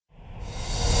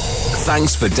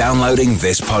Thanks for downloading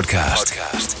this podcast.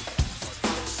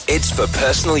 It's for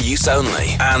personal use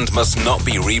only and must not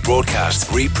be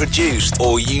rebroadcast, reproduced,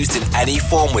 or used in any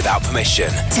form without permission.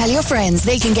 Tell your friends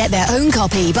they can get their own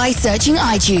copy by searching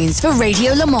iTunes for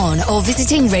Radio Le Mans or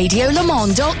visiting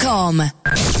radiolemans.com.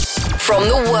 From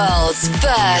the world's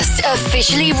first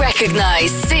officially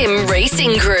recognised sim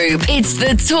racing group, it's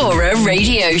the TORA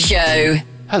Radio Show.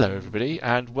 Hello everybody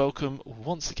and welcome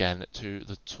once again to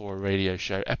the TORA Radio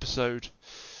Show, episode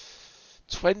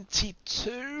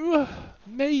 22,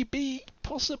 maybe,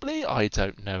 possibly, I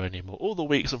don't know anymore. All the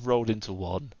weeks have rolled into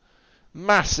one.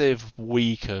 Massive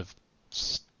week of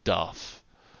stuff.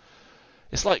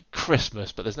 It's like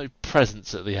Christmas, but there's no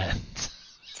presents at the end.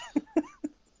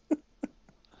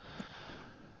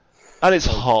 And it's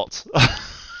hot.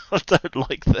 I don't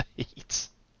like the heat.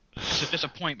 It's a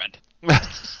disappointment.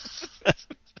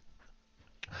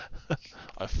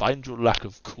 I find your lack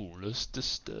of coolness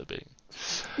disturbing.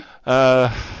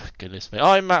 Goodness me.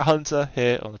 I'm Matt Hunter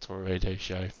here on the TORA Radio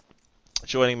Show.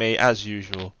 Joining me, as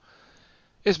usual,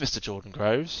 is Mr. Jordan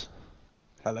Groves.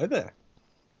 Hello there.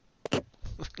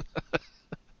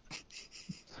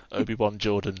 Obi-Wan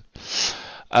Jordan.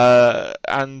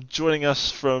 And joining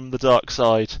us from the dark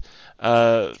side,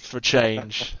 for a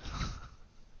change,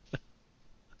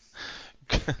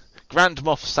 Grand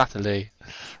Moff Satterley.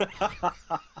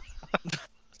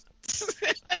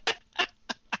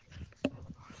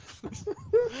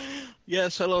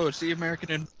 Yes, hello, it's the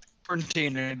American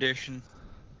Quarantine edition.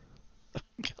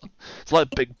 It's like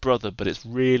Big Brother, but it's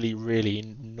really, really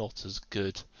not as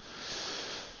good.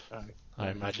 I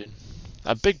imagine.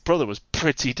 And Big Brother was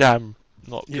pretty damn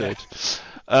not good.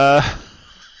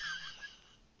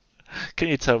 Can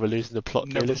you tell we're losing the plot?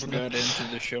 Never got into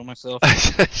the show myself.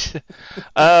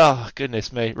 Oh,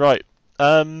 goodness me. Right.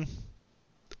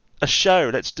 A show.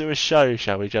 Let's do a show,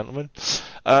 shall we, gentlemen?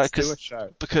 Let's do a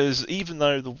show. Because even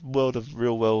though the world of the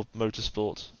real world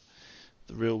motorsport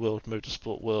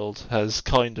world has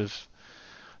kind of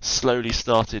slowly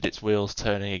started its wheels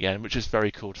turning again, which is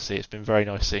very cool to see. It's been very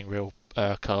nice seeing real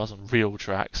cars on real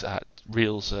tracks at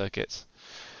real circuits.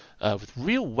 With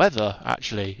real weather,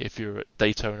 actually, if you're at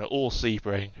Daytona or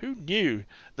Sebring. Who knew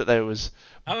that there was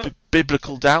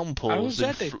biblical downpours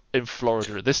in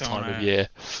Florida at this time of year?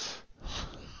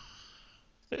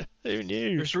 Who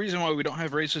knew? There's a reason why we don't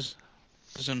have races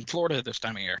in Florida this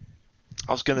time of year.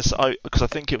 I was going to say, because I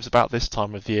think it was about this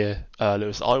time of year,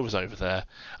 Lewis, I was over there,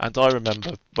 and I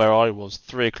remember where I was,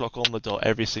 3 o'clock on the dot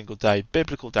every single day,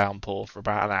 biblical downpour for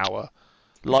about an hour,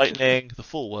 lightning, the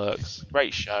full works,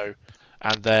 great show,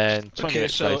 and then 20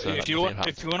 minutes later... if you want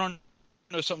to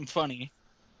know something funny,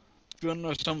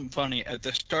 at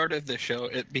the start of the show,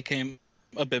 it became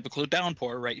a biblical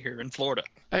downpour right here in Florida.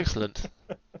 Excellent.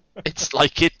 It's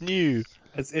like it knew.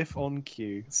 As if on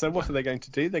cue. So what are they going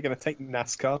to do? They're going to take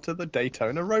NASCAR to the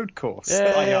Daytona road course.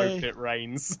 Yay. I hope it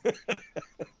rains.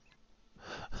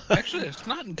 Actually, it's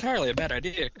not entirely a bad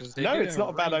idea. No, it's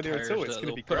not a bad idea at all. It's going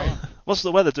to be great. What's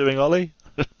the weather doing, Ollie?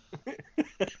 The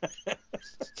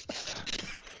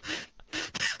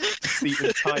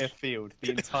entire field.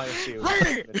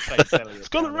 It's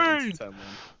going to rain!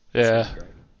 Yeah.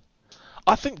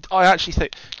 I actually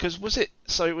think, because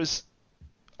it was,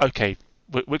 okay,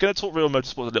 we're going to talk real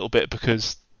motorsport a little bit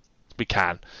because we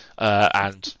can,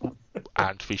 and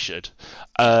we should.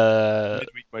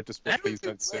 Midweek motorsport, please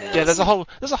don't sue us. Yeah, there's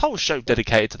a whole show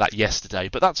dedicated to that yesterday,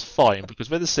 but that's fine because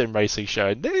we're the sim racing show,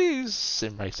 and this is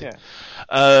sim racing.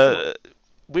 Yeah.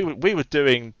 We were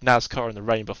doing NASCAR in the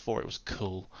rain before it was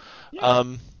cool. Yeah.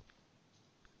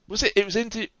 It was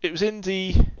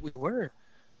Indy. We were.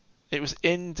 It was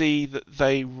Indy that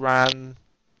they ran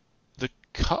the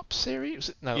Cup Series. Was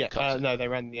it? No, yeah, Cup no, they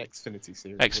ran the Xfinity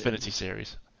Series. Xfinity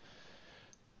Series,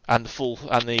 and the full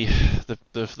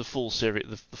series,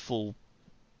 the full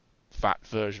fat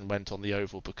version went on the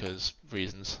oval because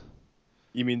reasons.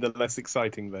 You mean the less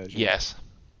exciting version? Yes.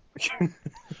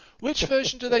 Which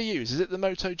version do they use? Is it the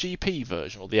MotoGP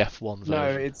version or the F1 version?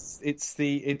 No, it's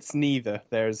neither.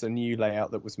 There's a new layout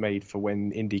that was made for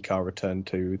when IndyCar returned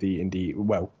to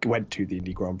went to the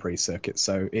Indy Grand Prix circuit.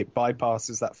 So it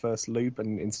bypasses that first loop,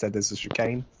 and instead there's a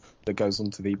chicane that goes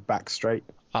onto the back straight.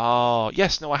 Ah,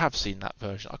 yes, no, I have seen that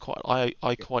version. I quite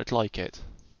like it.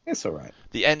 It's all right.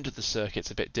 The end of the circuit's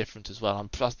a bit different as well,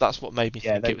 and plus that's what made me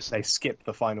think it was. They skipped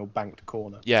the final banked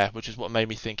corner. Yeah, which is what made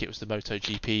me think it was the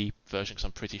MotoGP version, because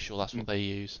I'm pretty sure that's what they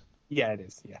use. Yeah, it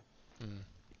is. Yeah.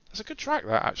 It's a good track,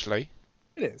 that actually.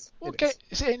 It is.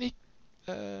 Is it any?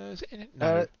 Is it in it?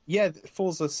 No. Yeah,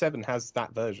 Forza 7 has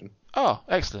that version. Oh,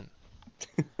 excellent.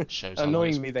 Shows how long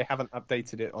Annoyingly, they haven't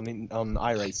updated it on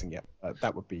iRacing yet.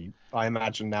 That would be. I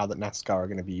imagine now that NASCAR are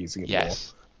going to be using it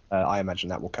Yes. more. I imagine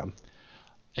that will come.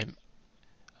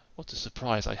 What a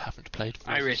surprise! I haven't played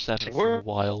Forza Irish 7 for a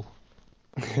while.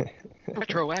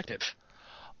 Retroactive.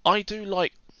 I do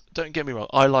like. Don't get me wrong.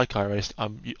 I like iRacing.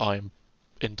 I'm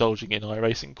indulging in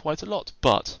iRacing quite a lot,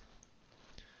 but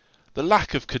the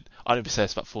lack of I don't say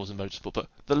this about Forza Motorsport, but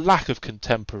the lack of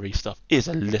contemporary stuff is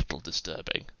a little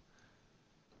disturbing.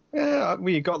 Yeah, well,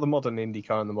 you got the modern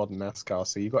IndyCar and the modern NASCAR,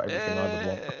 so you got everything I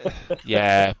would want.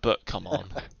 Yeah, but come on.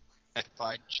 I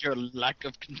find your lack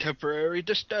of contemporary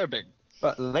disturbing.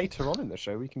 But later on in the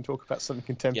show, we can talk about something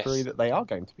contemporary Yes. that they are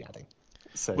going to be adding.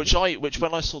 So, Which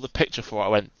when I saw the picture for it, I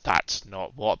went, "That's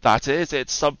not what that is.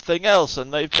 It's something else,"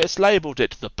 and they've mislabeled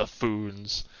it. The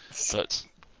buffoons. But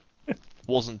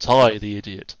wasn't I the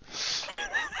idiot?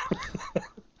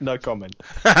 no comment.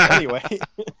 Anyway.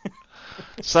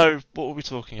 So, what were we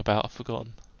talking about? I've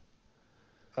forgotten.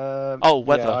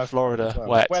 Weather. Yeah, Florida, well,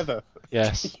 wet. Weather.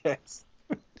 Yes. Yes.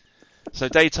 So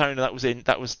Daytona, that was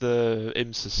the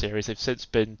IMSA series. They've since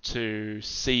been to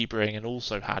Sebring and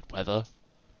also had weather,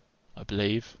 I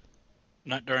believe.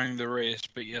 Not during the race,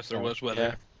 but yes, there was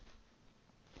weather.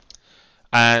 Yeah.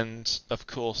 And of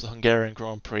course, the Hungarian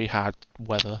Grand Prix had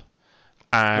weather.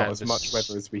 And Not as much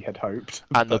weather as we had hoped.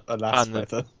 And but alas, the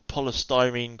weather.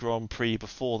 Polystyrene Grand Prix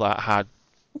before that had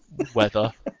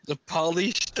weather. The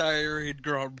Polystyrene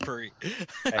Grand Prix.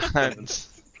 And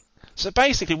so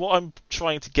basically, what I'm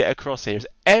trying to get across here is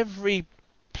every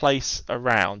place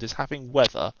around is having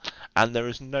weather, and there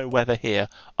is no weather here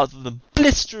other than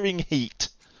blistering heat.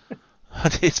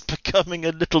 And it's becoming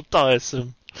a little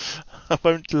tiresome. I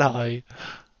won't lie.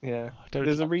 Yeah,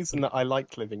 there's a reason that I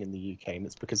like living in the UK, and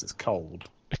it's because it's cold.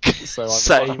 So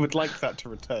I would like that to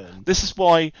return. This is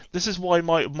why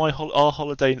our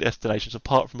holiday destinations,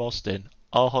 apart from Austin,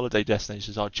 our holiday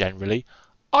destinations are generally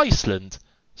Iceland,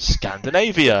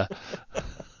 Scandinavia,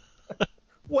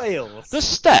 Wales, the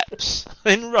steppes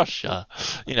in Russia.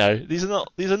 You know, these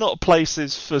are not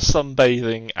places for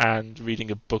sunbathing and reading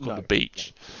a book on the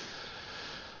beach.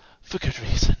 For good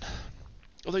reason.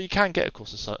 Although you can get, of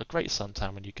course, a great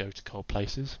suntan when you go to cold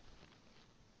places.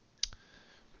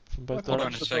 From both Hold on a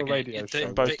directions. second. Radio If show.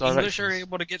 the Both English directions. are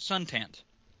able to get suntans.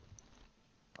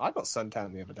 I got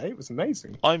suntan the other day. It was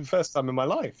amazing. I'm- First time in my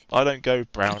life. I don't go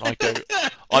brown. I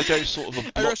go sort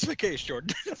of I rest my case,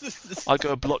 Jordan. I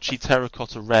go a blotchy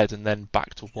terracotta red and then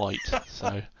back to white.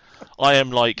 So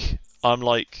I'm like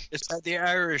Is that the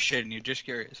Irish in you? Just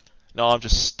curious. no, I'm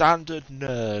just standard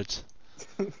nerd.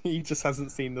 He just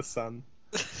hasn't seen the sun.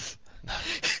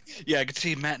 Yeah, I can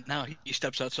see Matt now. He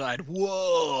steps outside.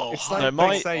 Whoa! It's No,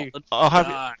 like they say, I'll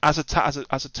have as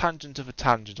a tangent of a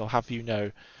tangent. I'll have you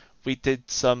know, we did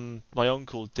my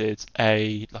uncle did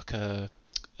it's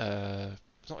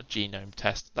not a genome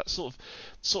test. That sort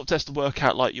of test to work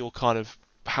out like your kind of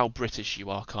how British you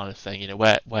are kind of thing. You know,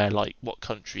 where like what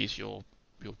countries your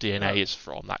DNA is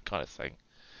from, that kind of thing.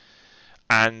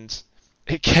 And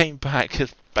it came back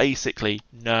as basically,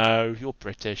 no, you're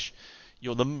British.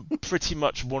 You're pretty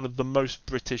much one of the most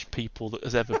British people that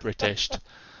has ever Britished.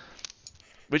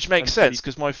 Which makes sense,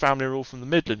 because my family are all from the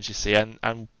Midlands, you see,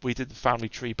 and we did the family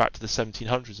tree back to the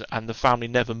 1700s, and the family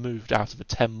never moved out of a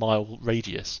 10-mile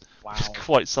radius. wow. Which is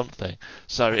quite something.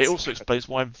 So it also explains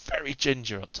why I'm very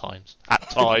ginger at times. At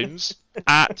times.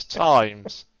 At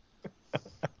times.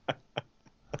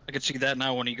 I can see that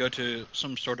now when you go to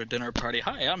some sort of dinner party.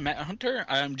 Hi, I'm Matt Hunter.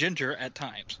 I'm ginger at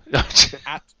times.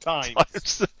 At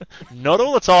times. Not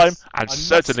all the time, and I must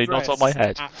certainly not on my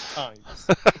stress head. At times.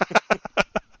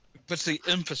 Puts the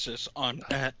emphasis on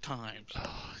at times.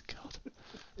 Oh, God.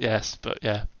 Yes, but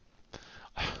yeah.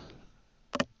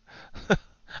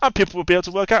 And people will be able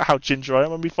to work out how ginger I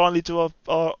am when we finally do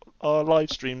our live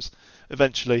streams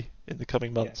eventually in the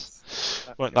coming months. Yes.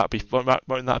 Won't that be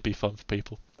fun for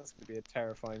people? That's going to be a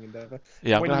terrifying endeavour.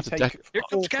 Yeah, I'm When gonna you have to take Here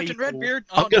comes four Captain people- Redbeard.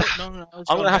 I'm Oh, gonna- no. I was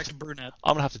I'm going gonna have back to- to brunette.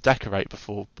 I'm gonna have to decorate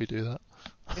before we do that.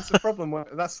 It's the problem.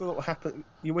 That's what will happen.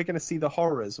 We're going to see the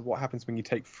horrors of what happens when you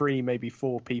take 3, maybe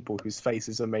 4 people whose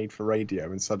faces are made for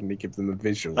radio and suddenly give them a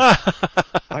visual.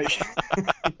 Like,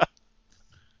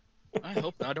 I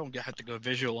hope I don't have to go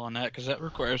visual on that, because that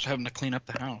requires having to clean up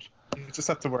the house. you just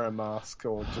have to wear a mask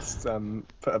or just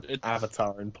put an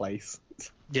avatar in place.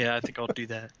 Yeah, I think I'll do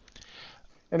that.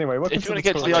 Anyway, welcome If you to wanna the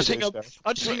get to Tour the Radio idea- Show.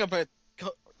 I'll just hang up a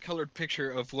colored picture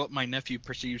of what my nephew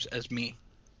perceives as me.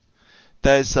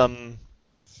 There's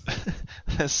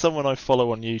there's someone I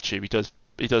follow on YouTube.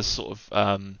 He does sort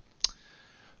of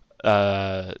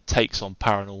takes on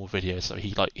paranormal videos. So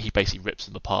he basically rips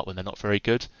them apart when they're not very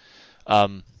good.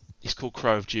 He's called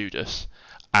Crow of Judas,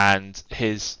 and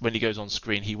when he goes on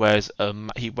screen, he wears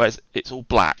it's all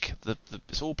black.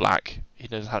 It's all black. He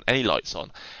doesn't have any lights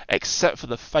on, except for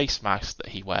the face mask that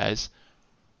he wears,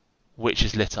 which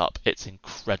is lit up. It's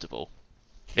incredible.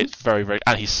 It's very, very,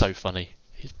 and he's so funny.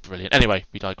 He's brilliant. Anyway,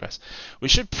 we digress. We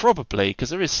should probably, because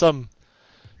there is some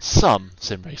sim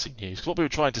racing news. 'Cause what we were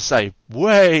trying to say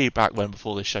way back when,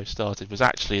 before this show started, was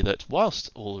actually that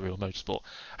whilst All the Real Motorsport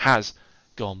has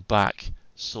gone back,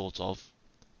 sort of,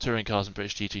 touring cars and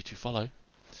British GT to follow,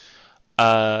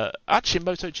 actually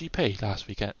MotoGP last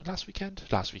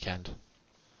weekend.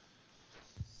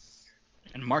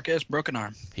 And Marquez broke an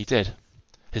arm. He did.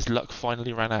 His luck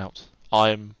finally ran out.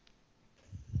 I'm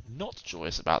not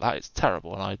joyous about that. It's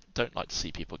terrible, and I don't like to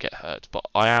see people get hurt. But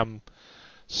I am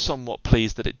somewhat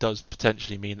pleased that it does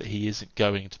potentially mean that he isn't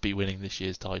going to be winning this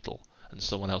year's title, and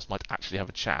someone else might actually have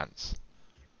a chance.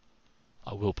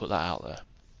 I will put that out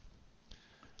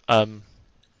there.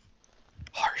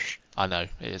 Harsh. I know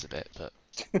it is a bit, but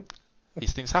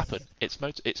these things happen. It's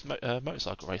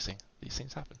motorcycle racing. These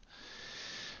things happen.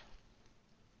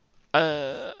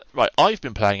 Right, I've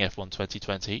been playing F1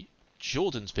 2020.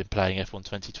 Jordan's been playing F1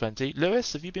 2020.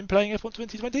 Lewis, have you been playing F1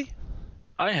 2020?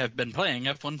 I have been playing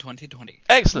F1 2020.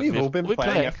 Excellent. We've all been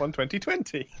playing F1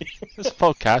 2020. This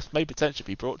podcast may potentially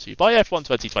be brought to you by F1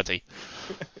 2020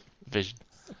 Vision.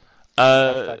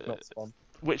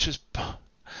 Which is,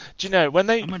 do you know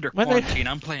I'm under quarantine.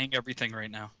 I'm playing everything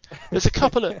right now. There's a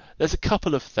couple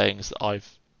of things that I've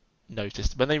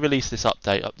noticed when they release this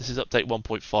update. This is update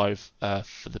 1.5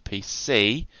 for the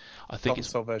PC. I think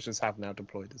console versions have now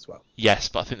deployed as well. Yes,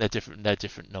 but I think they're different. They're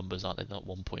different numbers, aren't they? Not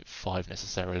 1.5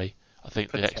 necessarily. I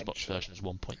think the Xbox version is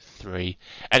 1.3.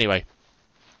 Anyway,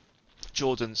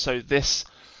 Jordan. So this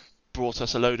brought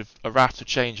us a raft of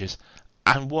changes,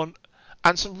 and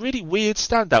some really weird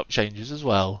standout changes as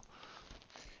well.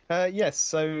 Yes,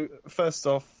 so first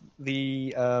off,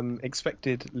 the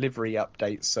expected livery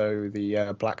update, so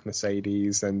the Black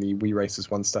Mercedes and the We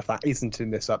Racers 1 stuff, that isn't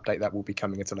in this update. That will be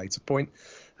coming at a later point.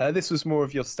 This was more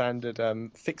of your standard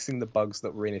fixing the bugs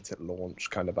that were in it at launch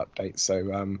kind of update.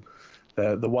 So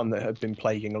the one that had been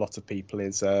plaguing a lot of people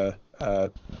is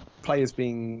players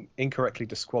being incorrectly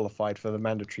disqualified for the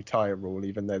mandatory tyre rule,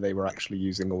 even though they were actually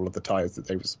using all of the tyres that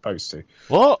they were supposed to.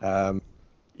 What?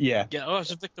 Yeah, I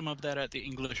was a victim of that at the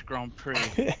English Grand Prix.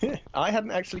 I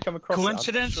hadn't actually come across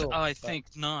Coincidence? Sure, I think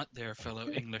not, there, fellow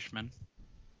Englishmen.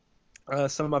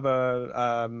 Some other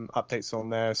updates on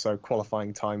there. So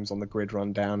qualifying times on the grid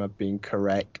rundown have been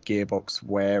correct. Gearbox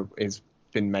wear is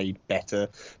been made better.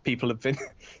 People have been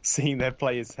seeing their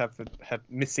players have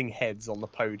missing heads on the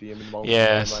podium in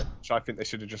multiple, which I think they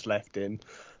should have just left in.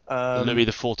 It'll be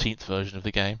the 14th version of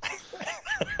the game.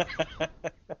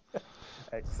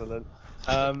 Excellent.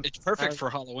 It's perfect for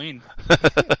Halloween.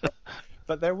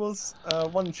 But there was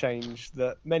one change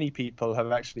that many people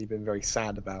have actually been very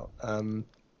sad about,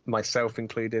 myself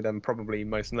included, and probably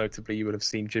most notably you would have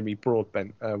seen Jimmy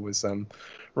Broadbent was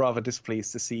rather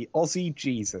displeased to see Aussie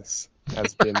Jesus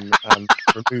has been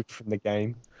removed from the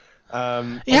game.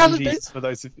 Aussie Jesus, for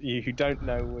those of you who don't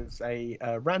know, was a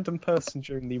random person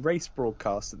during the race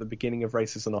broadcast at the beginning of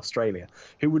races in Australia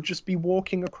who would just be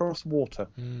walking across water.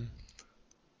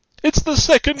 It's the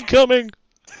second coming.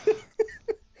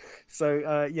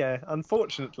 So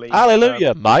unfortunately,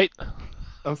 hallelujah, mate.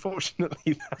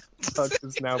 Unfortunately, that bug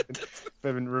has now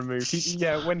been removed.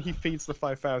 When he feeds the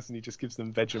 5,000, he just gives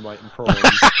them Vegemite and prawns.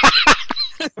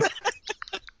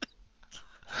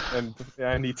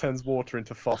 and he turns water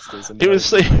into Fosters. And he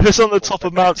was on the top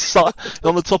of Mount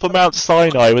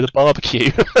Sinai with a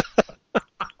barbecue.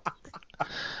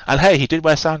 And hey, he did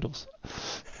wear sandals.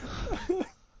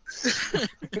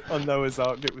 On Noah's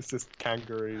Ark, it was just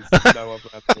kangaroos, no other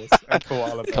animals, and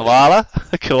koala.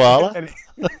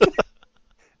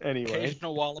 Anyway.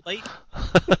 Occasional wallaby.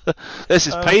 This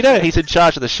is Peter. He's in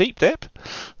charge of the sheep dip.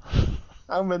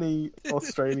 How many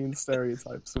Australian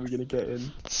stereotypes are we going to get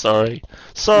in? Sorry,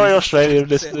 Australian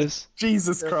listeners.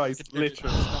 Jesus Christ,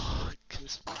 literally.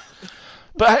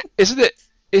 But isn't it?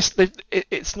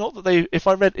 It's not that they. If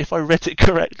I read it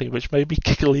correctly, which made me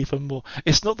giggle even more.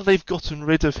 It's not that they've gotten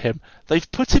rid of him.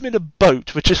 They've put him in a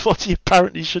boat, which is what he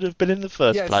apparently should have been in the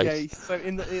first place. Yeah. So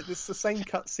it's the same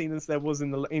cutscene as there was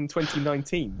in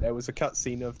 2019. There was a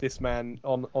cutscene of this man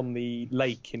on the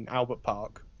lake in Albert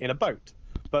Park in a boat,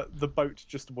 but the boat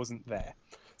just wasn't there.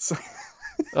 So.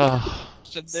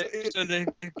 So they've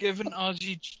given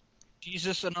Aussie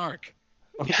Jesus an ark.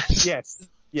 Yes.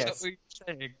 Is that what you're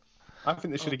saying? I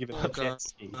think they should have given him a jet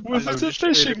ski. Was it a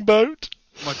fishing boat?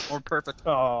 Much more perfect.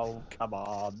 Oh, come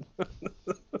on.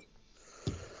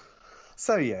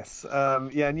 So yes,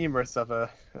 numerous other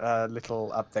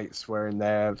little updates were in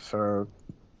there for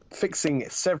fixing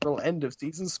several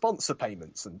end-of-season sponsor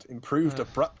payments and improved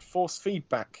abrupt force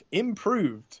feedback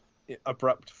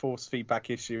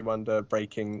issue under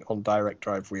braking on direct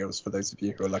drive wheels, for those of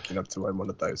you who are lucky enough to own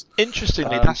one of those.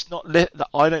 Interestingly, that's not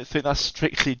I don't think that's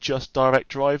strictly just direct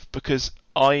drive, because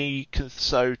I can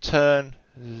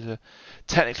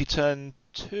technically turn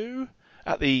 2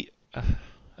 at the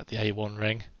A1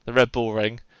 ring, the Red Bull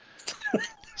ring.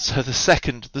 So the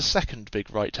second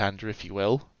big right-hander, if you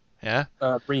will. Yeah.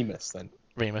 Remus then.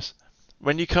 Remus.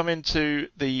 When you come into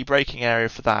the braking area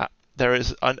for that, there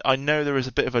is I know there is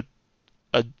a bit of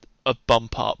a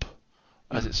bump up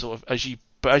as it sort of as you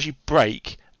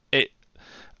brake, the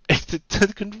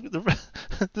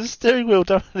steering wheel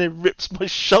down there rips my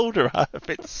shoulder out of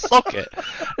its socket.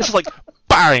 It's like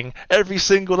bang every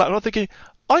single lap. And I'm thinking,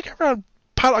 I go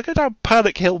down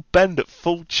Paddock Hill Bend at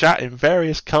full chat in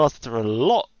various cars that are a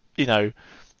lot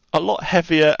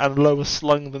heavier and lower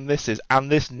slung than this is,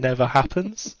 and this never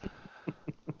happens.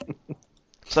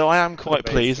 So I am quite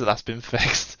pleased that that's been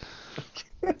fixed.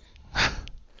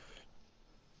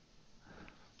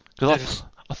 Because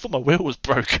I thought my wheel was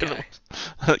broken.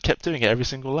 I kept doing it every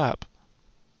single lap.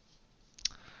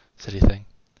 Silly thing.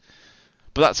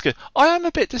 But that's good. I am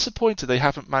a bit disappointed they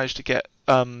haven't managed to get...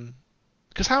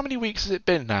 Because how many weeks has it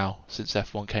been now since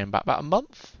F1 came back? About a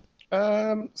month?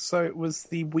 So it was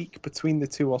the week between the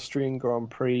two Austrian Grand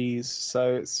Prix,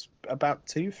 so it's about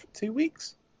two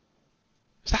weeks.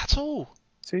 Is that all?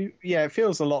 Yeah, it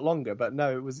feels a lot longer, but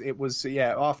no, it was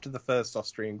after the first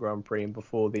Austrian Grand Prix and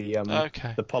before the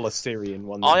Polystyrene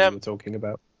one that we were talking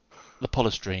about. The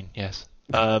Polystyrene, yes.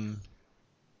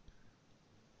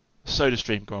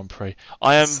 SodaStream Grand Prix.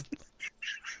 I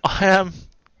am.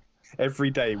 Every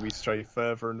day we stray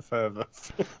further and further.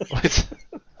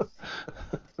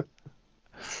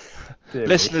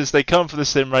 Listeners, they come for the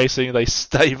sim racing, they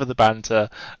stay for the banter,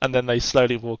 and then they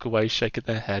slowly walk away shaking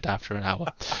their head after an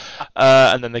hour.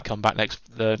 And then they come back next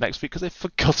week because they've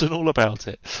forgotten all about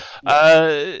it.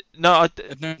 And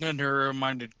then they're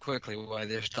reminded quickly why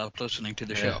they stopped listening to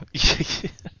the show.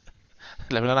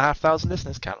 11,500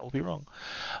 listeners can't all be wrong.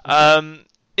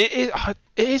 It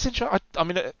is interesting.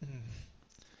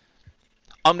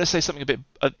 I'm going to say something a bit...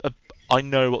 I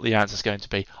know what the answer is going to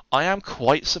be. I am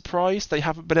quite surprised they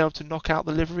haven't been able to knock out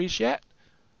the liveries yet.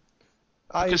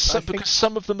 Because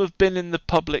some of them have been in the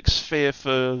public sphere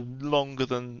for longer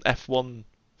than F1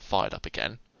 fired up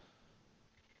again.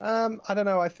 I don't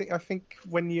know. I think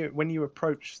when you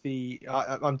approach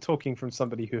I'm talking from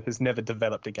somebody who has never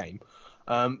developed a game,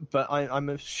 but I'm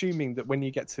assuming that when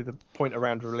you get to the point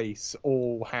around release,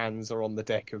 all hands are on the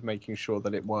deck of making sure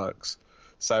that it works.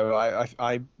 So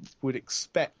I would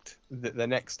expect that the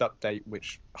next update,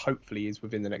 which hopefully is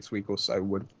within the next week or so,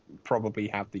 would probably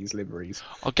have these liveries.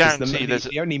 I'll guarantee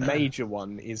the only major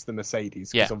one is the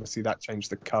Mercedes, because obviously that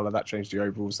changed the colour, that changed the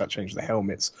overalls, that changed the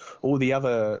helmets. All the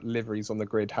other liveries on the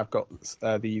grid have got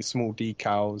the small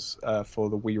decals for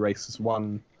the We Racers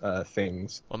 1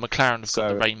 things. Well, McLaren have got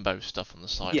the rainbow stuff on the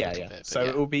side. So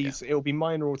it'll be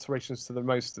minor alterations to the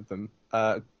most of them.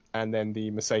 And then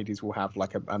the Mercedes will have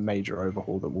like a major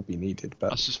overhaul that will be needed.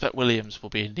 But I suspect Williams will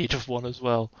be in need of one as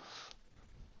well.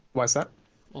 Why is that?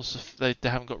 Also, they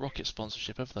haven't got rocket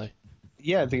sponsorship, have they?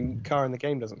 Yeah, the car in the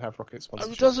game doesn't have rocket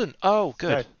sponsorship. Oh, it doesn't? Oh,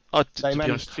 good. No, they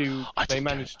managed to. I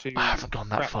haven't gone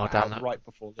that far down that right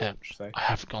before launch. So. I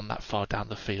haven't gone that far down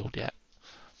the field yet.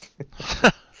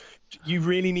 You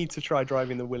really need to try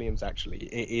driving the Williams. Actually,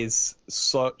 it is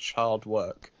such hard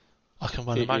work. I can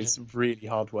well imagine. It is really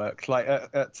hard work. Like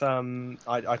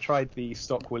I tried the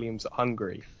stock Williams at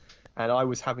Hungary, and I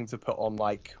was having to put on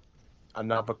like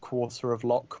another quarter of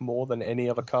lock more than any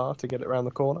other car to get it around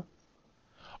the corner.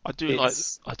 I do like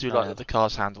that the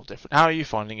cars handle different. How are you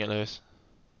finding it, Lewis?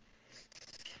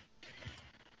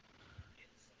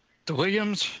 The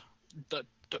Williams,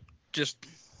 just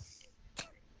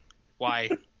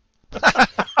why?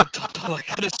 That's all I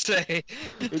gotta say.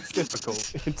 It's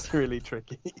difficult. It's really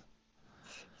tricky.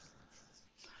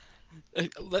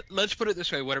 Let's put it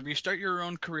this way: whenever you start your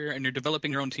own career and you're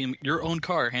developing your own team, your own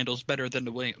car handles better than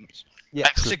the Williams. Yeah,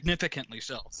 significantly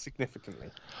so. Significantly.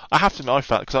 I have to admit, I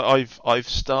felt because I've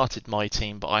started my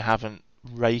team, but I haven't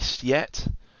raced yet.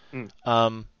 And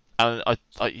I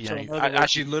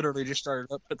actually literally just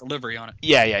started up, put the livery on it.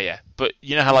 Yeah. But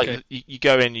you know how like you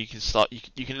go in, you can start,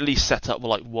 you can at least set up with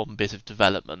like one bit of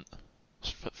development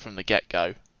from the get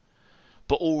go.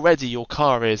 But already your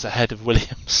car is ahead of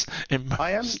Williams in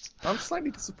most. I'm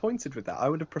slightly disappointed with that. I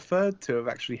would have preferred to have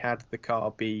actually had the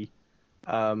car be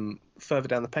further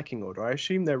down the pecking order. I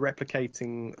assume they're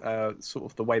replicating sort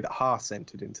of the way that Haas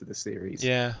entered into the series.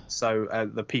 Yeah. So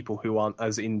the people who aren't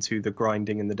as into the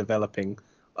grinding and the developing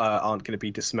aren't going to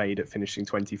be dismayed at finishing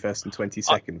 21st and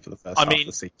 22nd for the first half of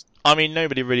the season. I mean,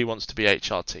 nobody really wants to be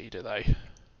HRT, do they?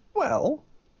 Well,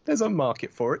 there's a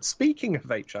market for it. Speaking of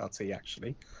HRT,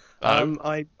 actually,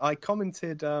 I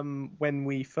commented when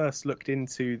we first looked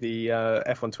into the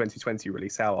F1 2020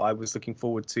 release how I was looking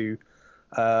forward to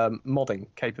modding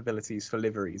capabilities for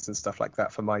liveries and stuff like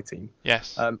that for my team.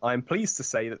 Yes. I'm pleased to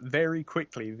say that very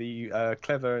quickly the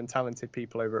clever and talented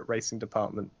people over at Race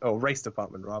Department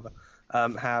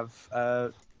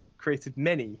have created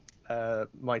many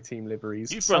my team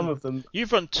liveries.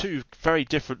 You've run two very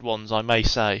different ones, I may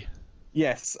say.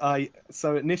 Yes,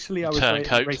 so initially I was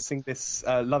racing this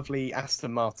lovely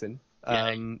Aston Martin,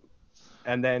 and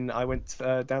then I went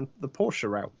down the Porsche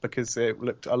route because it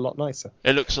looked a lot nicer.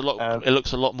 It looks a lot. It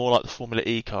looks a lot more like the Formula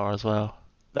E car as well.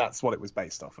 That's what it was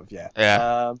based off of. Yeah.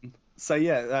 Yeah. So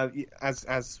yeah,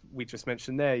 as we just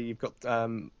mentioned there, you've got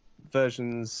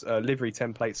versions, livery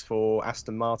templates for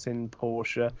Aston Martin,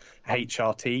 Porsche,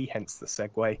 HRT, hence the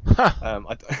segue.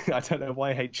 I don't know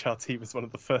why HRT was one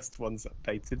of the first ones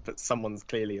updated, but someone's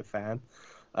clearly a fan.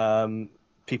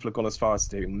 People have gone as far as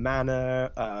to do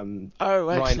Manor,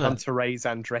 Ryan Hunter-Reay's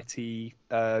Andretti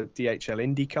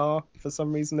DHL IndyCar, for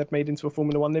some reason they've made into a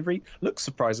Formula One livery. Looks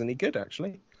surprisingly good,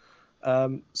 actually.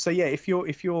 So yeah, if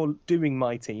you're doing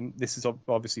my team, this is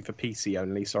obviously for PC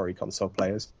only, sorry console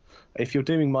players. If you're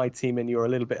doing my team and you're a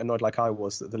little bit annoyed like I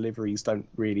was that the liveries don't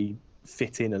really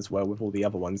fit in as well with all the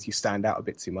other ones, you stand out a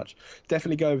bit too much,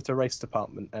 definitely go over to Race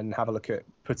Department and have a look at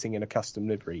putting in a custom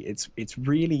livery. It's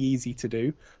really easy to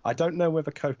do. I don't know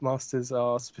whether Codemasters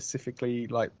are specifically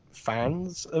like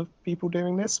fans of people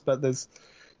doing this, but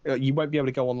you won't be able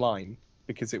to go online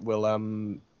because it will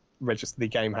register. The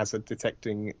game has a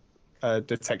detection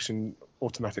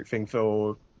automatic thing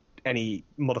for any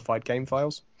modified game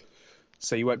files,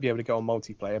 so you won't be able to go on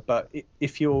multiplayer. But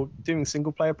if you're doing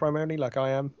single player primarily like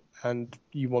I am and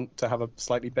you want to have a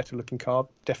slightly better looking car,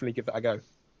 definitely give that a go.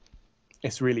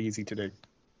 It's really easy to do.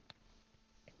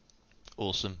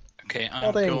 Awesome. Okay,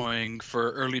 I'm going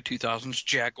for early 2000s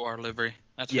Jaguar livery.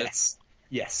 That's it.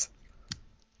 Yes.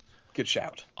 Good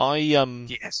shout. I'm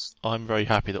very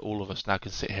happy that all of us now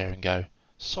can sit here and go,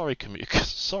 sorry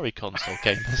console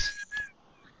gamers.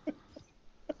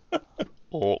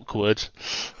 Awkward.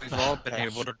 We've all been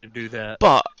able to do that.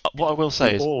 But what I will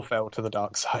say is... all fell to the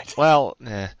dark side. Well,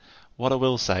 what I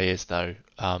will say is, though,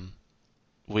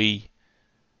 we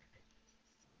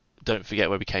don't forget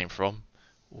where we came from.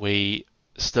 We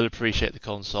still appreciate the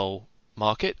console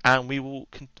market, and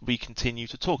we continue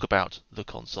to talk about the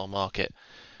console market.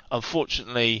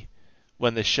 Unfortunately,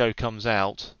 when this show comes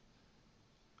out,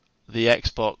 the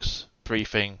Xbox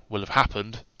briefing will have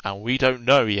happened, and we don't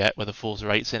know yet whether Forza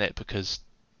 8's in it because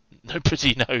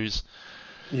nobody knows.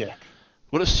 Yeah.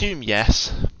 We'll assume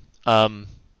yes.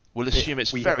 We'll assume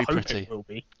it's very pretty. It will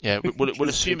be. Yeah, we'll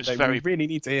assume it's very... We really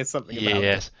need to hear something about it.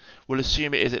 Yes. We'll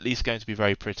assume it is at least going to be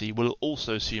very pretty. We'll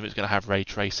also assume it's going to have ray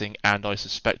tracing, and I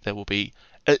suspect there will be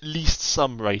at least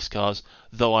some race cars,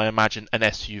 though I imagine an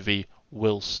SUV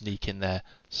will sneak in there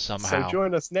somehow. So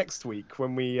join us next week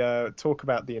when we talk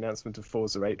about the announcement of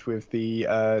Forza 8 with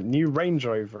the new Range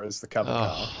Rover as the cover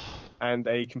car and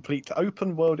a complete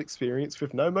open world experience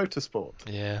with no motorsport.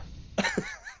 Yeah.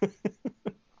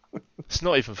 It's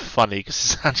not even funny because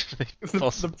it's actually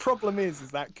possible. The problem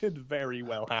is that could very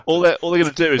well happen. All they're going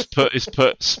to do is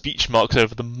put speech marks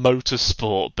over the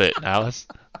motorsport bit now.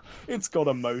 It's got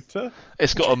a motor.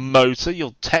 It's got a motor.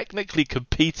 You're technically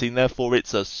competing, therefore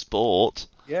it's a sport.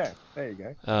 Yeah, there you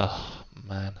go. Oh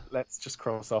man. Let's just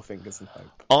cross our fingers and hope.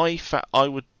 I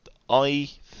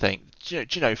think. Do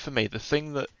you know? For me, the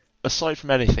thing that, aside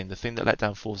from anything, the thing that let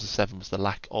down Forza 7 was the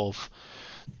lack of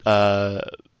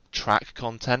track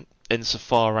content,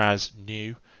 insofar as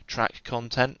new track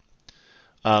content,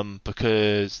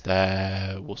 because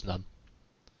there was none.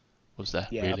 Was there?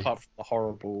 Yeah, really? Apart from the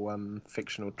horrible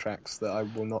fictional tracks that I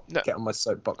will not get on my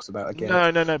soapbox about again.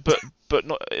 No, but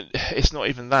not. It's not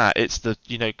even that. It's the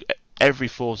every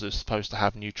Forza is supposed to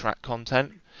have new track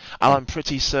content, and I'm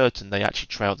pretty certain they actually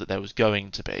trailed that there was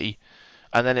going to be,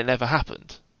 and then it never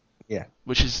happened. Yeah,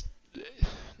 which is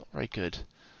not very good.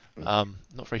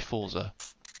 Not very Forza.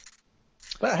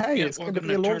 But hey, it's going to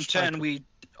be a launch title. 10, we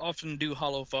often do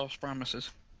hollow false promises.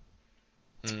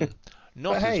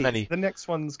 Not but as many. The next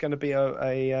one's going to be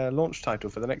a launch title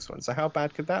for the next one. So how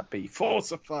bad could that be?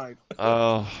 Forza 5.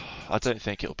 I don't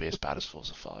think it'll be as bad as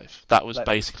Forza 5. That was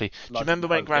basically. Do you remember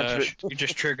when Gran Turismo? You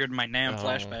just triggered my NAM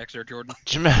flashbacks there, Jordan.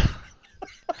 Do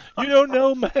You don't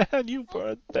know, man. You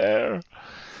weren't there.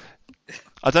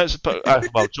 I don't suppose.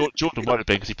 Well, Jordan won't have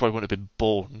been because he probably wouldn't have been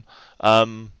born.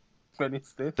 When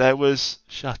it's this. There was.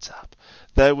 Shut up.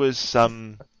 There was. I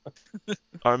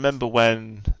remember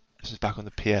when this was back on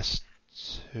the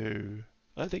PS2.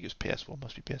 I don't think it was PS1.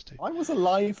 Must be PS2. I was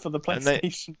alive for the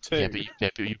PlayStation 2. Yeah,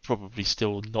 but you're probably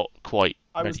still not quite.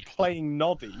 I was ready. playing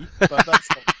Noddy, but that's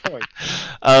not the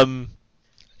point.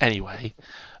 Anyway,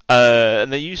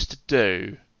 and they used to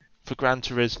do for Gran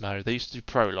Turismo. They used to do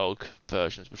prologue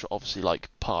versions, which are obviously like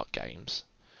park games.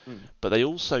 But they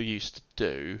also used to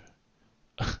do.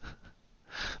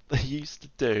 They used to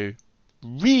do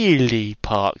really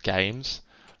park games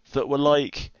that were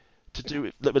like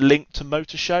that were linked to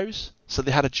motor shows. So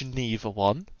they had a Geneva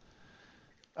one.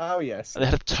 Oh yes. And they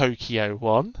had a Tokyo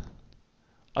one.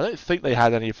 I don't think they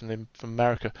had any from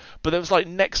America, but there was like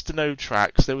next to no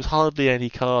tracks. There was hardly any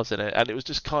cars in it, and it was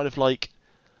just kind of like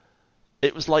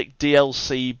it was like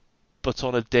DLC but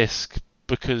on a disc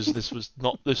because this was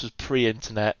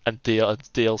pre-internet and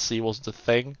DLC wasn't a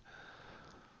thing.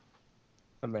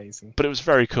 Amazing. But it was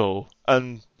very cool,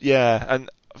 and yeah, and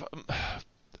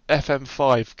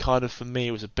FM5 kind of for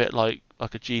me was a bit like a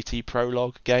GT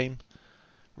prologue game,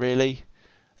 really.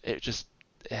 It just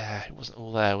it wasn't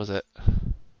all there, was it?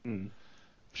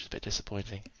 Which is a bit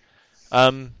disappointing.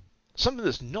 Something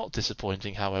that's not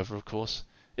disappointing, however, of course,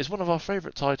 is one of our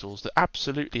favourite titles that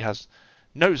absolutely has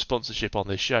no sponsorship on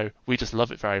this show. We just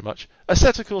love it very much.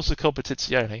 Assetto Corsa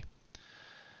Competizione.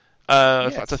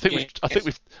 In fact,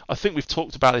 I think we've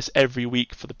talked about this every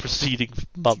week for the preceding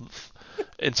month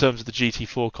in terms of the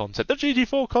GT4 content. The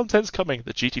GT4 content's coming.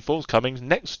 The GT4's coming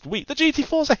next week. The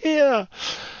GT4s are here.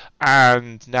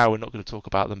 And now we're not going to talk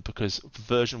about them because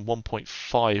version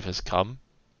 1.5 has come,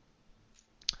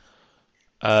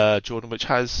 Jordan, which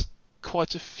has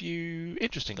quite a few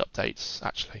interesting updates,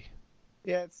 actually.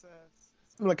 Yeah, it's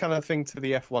a similar kind of thing to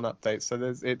the F1 update.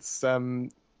 So it's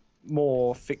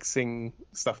more fixing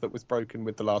stuff that was broken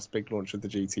with the last big launch of the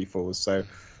GT4s. So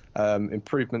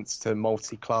improvements to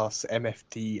multi-class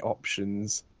MFD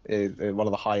options is one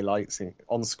of the highlights.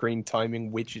 On-screen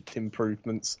timing, widget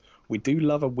improvements. We do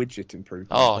love a widget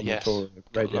improvement. Oh, on yes. The TORA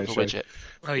radio show. Widget.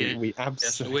 Oh, yeah. We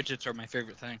Yes, the widgets are my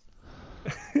favorite thing.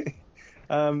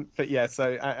 But yeah,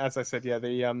 so as I said, yeah,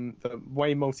 the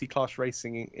way multi-class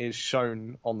racing is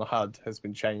shown on the HUD has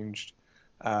been changed.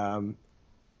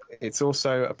 It's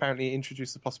also apparently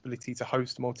introduced the possibility to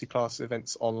host multi-class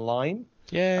events online.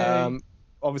 Yeah.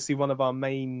 Obviously, one of our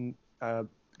main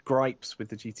gripes with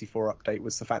the GT4 update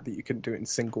was the fact that you couldn't do it in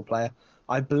single player.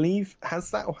 I believe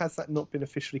has that not been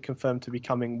officially confirmed to be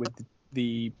coming with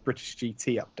the British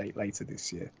GT update later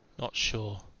this year? Not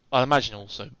sure. I imagine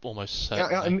also almost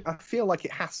certainly. I feel like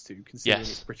it has to, considering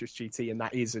it's British GT and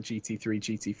that is a GT3,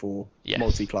 GT4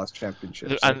 multi-class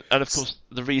championship. And of course,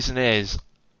 the reason is,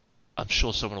 I'm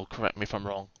sure someone will correct me if I'm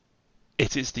wrong.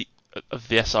 It is of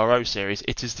the SRO series.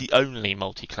 It is the only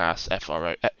multi-class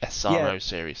SRO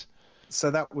series.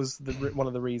 So that was one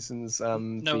of the reasons.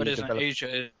 No, it isn't.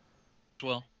 Asia as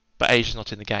well. But Asia's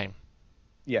not in the game.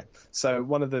 Yeah. So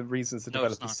one of the reasons the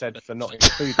developers said for not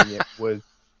including it was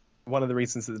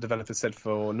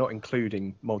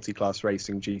multi-class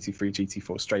racing GT3,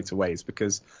 GT4 straight away is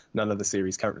because none of the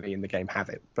series currently in the game have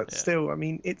it. But still, I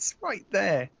mean, it's right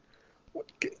there.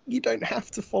 You don't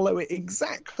have to follow it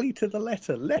exactly to the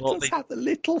letter. Let us have a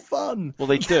little fun. Well,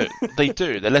 they do.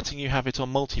 They're letting you have it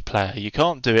on multiplayer. You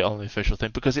can't do it on the official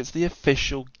thing because it's the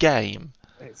official game.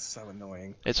 It's so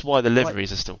annoying. It's why the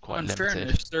liveries are still quite in limited.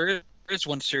 Fairness, there is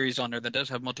one series on there that does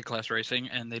have multi-class racing,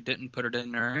 and they didn't put it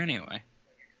in there anyway.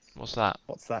 What's that?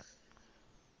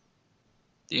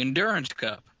 The Endurance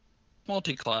Cup.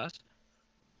 Multi-class.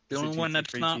 The only one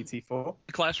that's not GT4?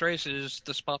 class race is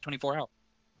the Spot 24 Hour.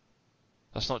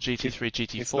 That's not GT3,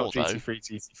 GT4 it's not though. GT3,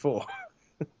 GT4.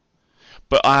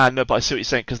 But I see what you're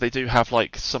saying because they do have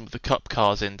like some of the cup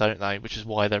cars in, don't they? Which is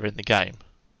why they're in the game.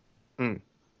 And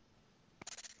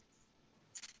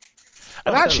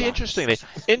actually,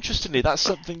 interestingly, that's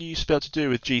something you used to be able to do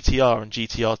with GTR and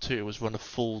GTR2 was run a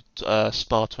full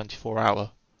Spa 24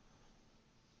 hour.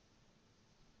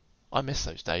 I miss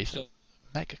those days. So,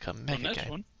 mega game.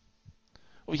 One?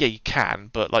 Well, yeah, you can,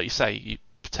 but like you say,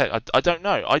 I don't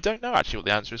know. I don't know actually what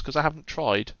the answer is because I haven't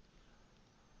tried.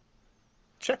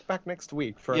 Check back next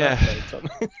week for an update on.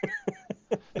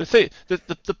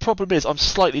 The problem is I'm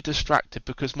slightly distracted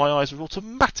because my eyes are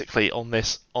automatically on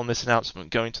this announcement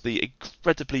going to the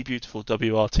incredibly beautiful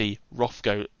WRT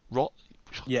Rothko.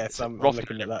 Yes, I'm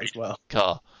looking at that as well.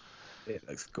 Car. It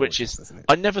looks gorgeous, which is, doesn't it?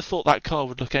 I never thought that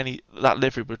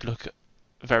livery would look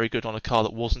very good on a car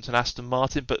that wasn't an Aston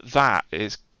Martin, but that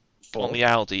is on the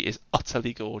Audi is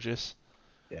utterly gorgeous.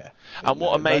 Yeah. And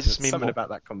what amazes me something more about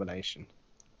that combination.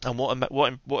 And what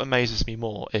amazes me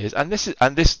more is,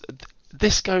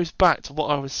 this goes back to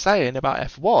what I was saying about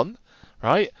F1,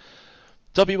 right?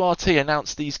 WRT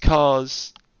announced these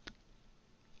cars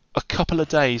a couple of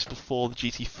days before the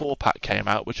GT4 pack came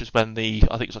out, which was when I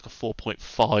think it was like a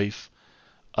 4.5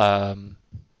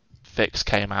 fix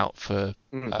came out for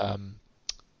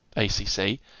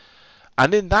ACC,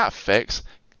 and in that fix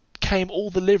came all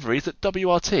the liveries that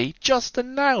WRT just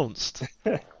announced.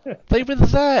 They were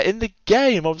there in the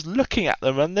game. I was looking at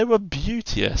them and they were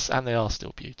beauteous, and they are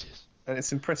still beauteous. And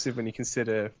it's impressive when you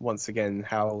consider, once again,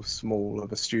 how small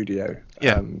of a studio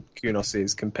Kunos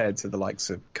is compared to the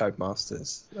likes of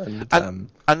Codemasters.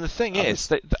 And the thing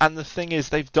is,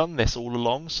 they've done this all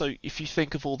along. So if you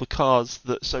think of all the cars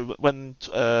when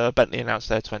Bentley announced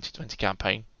their 2020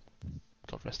 campaign,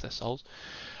 God rest their souls,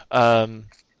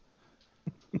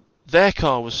 their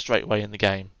car was straight away in the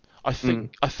game. I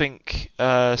think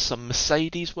some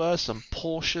Mercedes were, some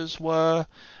Porsches were,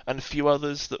 and a few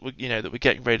others that were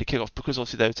getting ready to kick off, because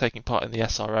obviously they were taking part in the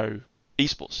SRO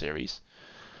esports series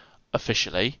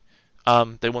officially.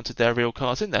 They wanted their real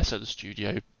cars in there, so the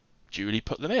studio duly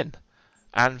put them in,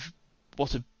 and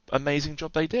what an amazing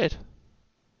job they did.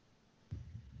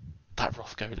 That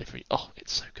Rothko livery,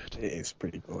 it's so good. It is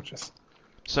pretty gorgeous.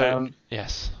 So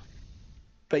yes.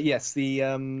 But yes, the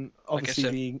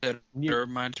obviously it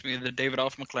reminds me of the David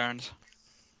Off McLarens.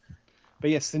 But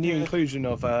yes, the new inclusion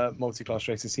of multi-class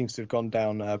races seems to have gone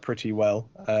down pretty well.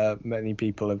 Many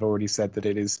people have already said that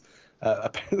it is.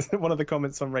 One of the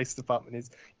comments on Race Department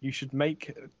is you should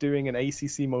make doing an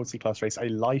ACC multi-class race a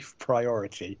life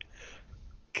priority,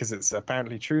 because it's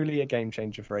apparently truly a game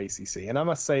changer for ACC. And I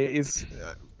must say, it is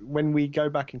when we go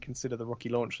back and consider the rocky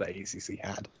launch that ACC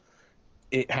had,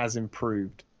 it has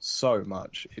improved so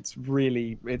much. It's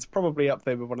probably up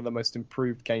there with one of the most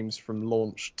improved games from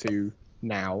launch to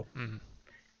now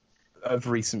of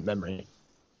recent memory.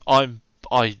 I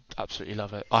absolutely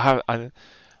love it.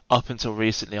 Up until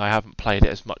recently, I haven't played it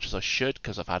as much as I should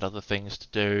because I've had other things to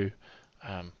do,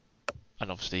 and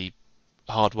obviously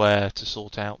hardware to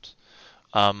sort out.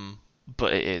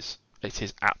 But it is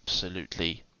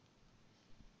absolutely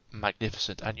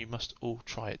magnificent, and you must all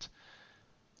try it.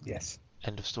 Yes.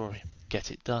 End of story.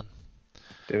 Get it done.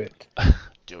 Do it.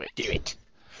 Do it. Do it.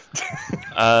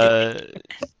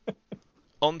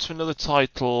 On to another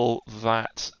title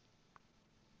that,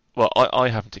 well, I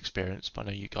haven't experienced, but I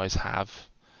know you guys have.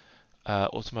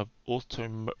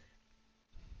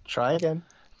 Try again.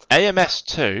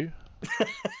 AMS2.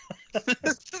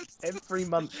 Every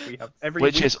month we have.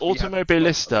 Which is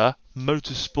Automobilista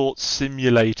Motorsport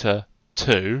Simulator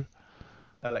 2.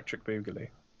 Electric Boogaloo.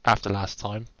 After last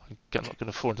time. I'm not going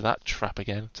to fall into that trap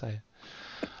again.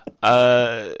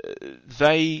 I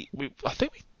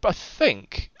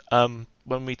think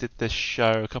when we did this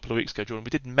show a couple of weeks ago, Jordan, we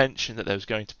did mention that there was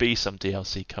going to be some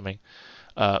DLC coming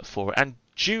for it, and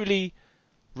duly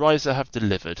Riser have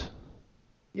delivered.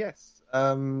 Yes,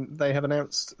 they have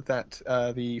announced that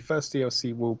the first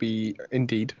DLC will be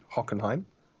indeed Hockenheim,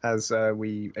 as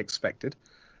we expected.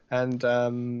 And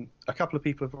a couple of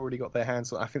people have already got their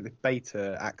hands on. I think the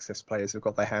beta access players have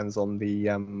got their hands on the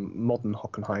modern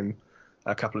Hockenheim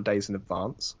a couple of days in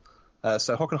advance.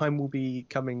 So Hockenheim will be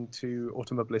coming to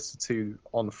Automobilista 2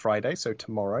 on Friday, so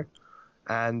tomorrow.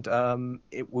 And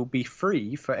it will be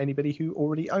free for anybody who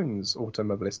already owns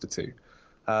Automobilista 2.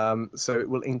 So it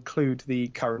will include the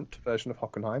current version of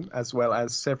Hockenheim, as well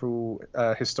as several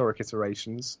historic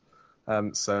iterations.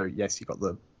 So yes, you've got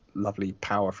the lovely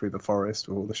power through the forest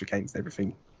with all the chicanes and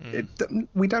everything.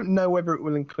 We don't know whether it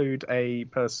will include a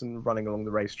person running along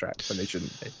the racetrack when they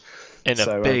shouldn't be. In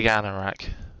a big anorak.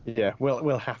 Yeah,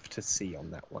 we'll have to see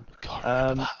on that one.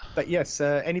 But yes,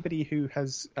 anybody who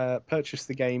has purchased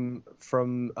the game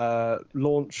from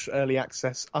launch, early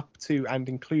access, up to and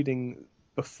including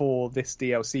before this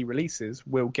DLC releases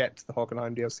will get the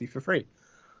Hockenheim DLC for free,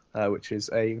 which is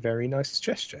a very nice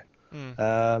gesture.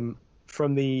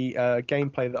 From the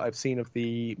gameplay that I've seen of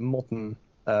the modern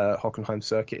Hockenheim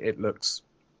circuit, it looks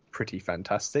pretty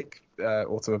fantastic.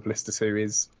 Automobilista 2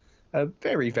 is a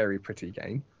very, very pretty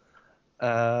game.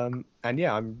 And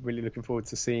yeah, I'm really looking forward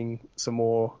to seeing some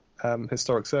more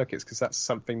historic circuits, because that's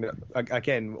something that,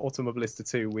 again, Automobilista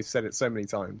 2, we've said it so many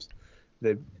times,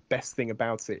 the best thing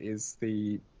about it is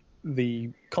the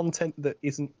content that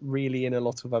isn't really in a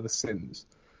lot of other sims.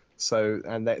 So,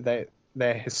 and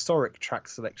their historic track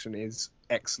selection is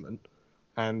excellent,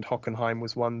 and Hockenheim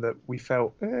was one that we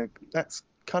felt that's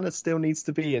kind of still needs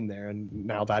to be in there, and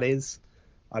now that is.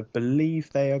 I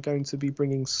believe they are going to be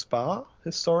bringing Spa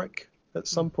historic at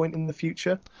some point in the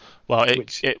future. Well,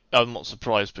 I'm not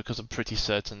surprised because I'm pretty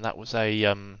certain that was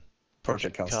a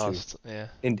Project Cast 2. Yeah.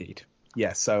 Indeed.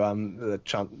 Yeah, so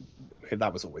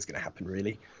that was always going to happen,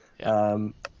 really. Yeah.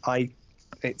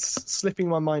 It's slipping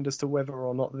my mind as to whether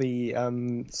or not the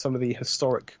some of the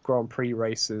historic Grand Prix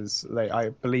races, I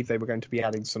believe they were going to be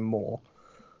adding some more.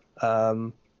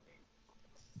 I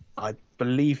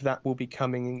believe that will be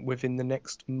coming within the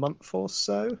next month or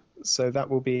so. So that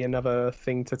will be another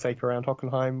thing to take around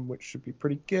Hockenheim, which should be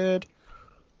pretty good.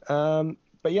 But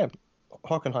yeah,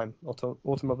 Hockenheim,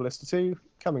 Automobilista 2,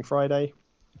 coming Friday.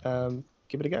 Give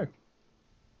it a go.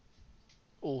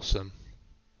 Awesome.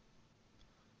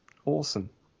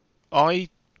 I'm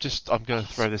going to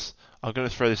throw this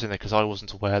in there because I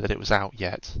wasn't aware that it was out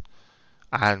yet,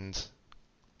 and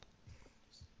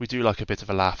we do like a bit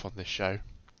of a laugh on this show,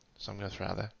 so I'm going to throw it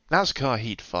out there. NASCAR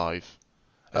Heat 5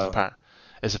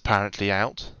 is apparently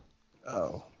out.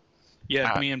 Oh.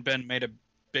 Yeah, me and Ben made a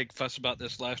big fuss about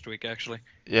this last week, actually.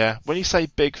 Yeah, when you say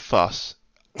big fuss,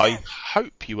 I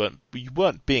hope you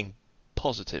weren't being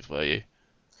positive, were you?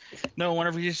 No,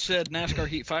 whenever you said NASCAR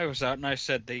Heat 5 was out, and I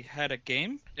said they had a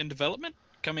game in development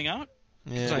coming out,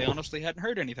 because I honestly hadn't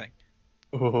heard anything.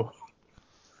 Oh.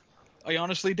 I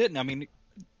honestly didn't. I mean,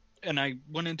 and I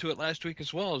went into it last week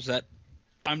as well, is that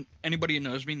anybody who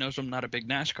knows me knows I'm not a big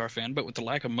NASCAR fan, but with the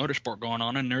lack of motorsport going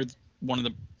on, and they're one of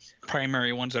the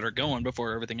primary ones that are going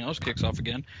before everything else kicks off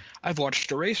again, I've watched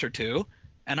a race or two,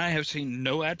 and I have seen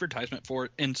no advertisement for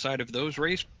it inside of those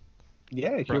race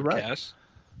you're right.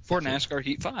 For NASCAR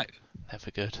Heat 5. Never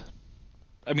good.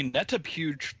 I mean, that's a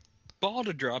huge ball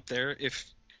to drop there if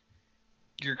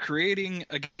you're creating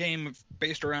a game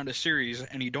based around a series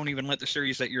and you don't even let the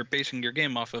series that you're basing your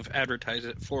game off of advertise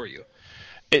it for you.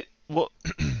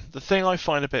 The thing I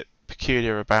find a bit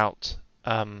peculiar about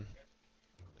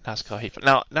NASCAR Heat 4.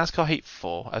 Now, NASCAR Heat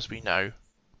 4, as we know,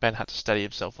 Ben had to steady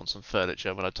himself on some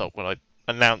furniture when I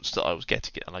announced that I was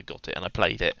getting it, and I got it and I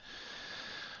played it.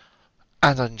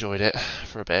 And I enjoyed it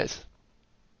for a bit.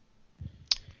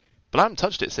 But I haven't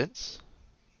touched it since.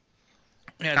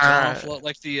 Yeah, it's an awful lot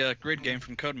like the grid game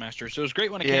from Codemasters. So it was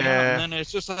great when it came out, and then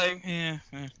it's just like,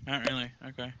 not really.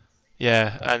 Okay.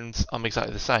 Yeah, and I'm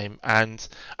exactly the same. And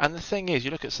the thing is, you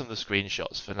look at some of the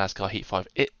screenshots for NASCAR Heat 5,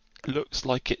 it looks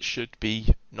like it should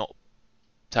be not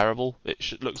terrible.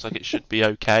 Looks like it should be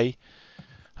okay.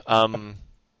 But,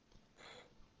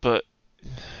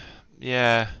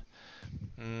 yeah...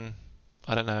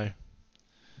 I don't know,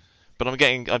 but I'm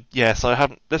getting so I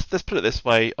haven't. Let's put it this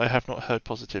way: I have not heard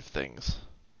positive things,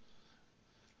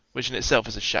 which in itself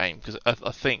is a shame because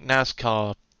I think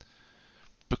NASCAR,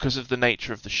 because of the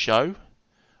nature of the show,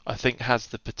 I think has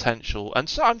the potential. And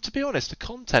so, to be honest, the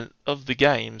content of the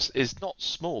games is not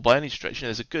small by any stretch.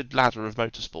 There's a good ladder of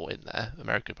motorsport in there,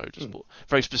 American motorsport,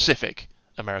 very specific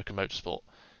American motorsport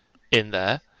in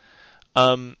there.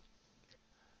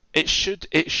 It should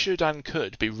and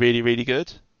could be really, really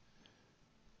good,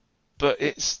 but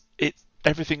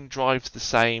everything drives the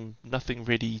same. Nothing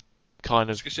really kind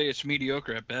of. I was gonna say it's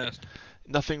mediocre at best.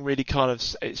 Nothing really kind of.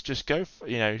 It's just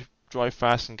drive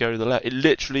fast and go to the left. It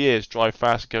literally is drive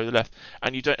fast and go to the left,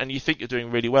 and you think you're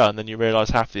doing really well, and then you realise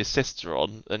half the assists are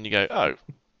on, and you go, oh,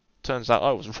 turns out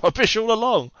I was rubbish all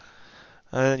along,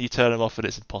 and then you turn them off, and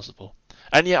it's impossible.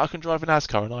 And yet I can drive an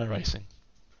NASCAR and iRacing.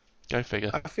 Go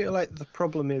figure. I feel like the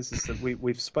problem is that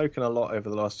we've spoken a lot over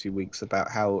the last few weeks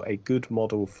about how a good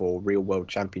model for real-world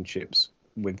championships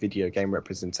with video game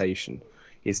representation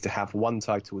is to have one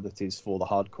title that is for the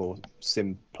hardcore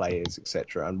sim players,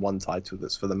 etc., and one title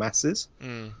that's for the masses.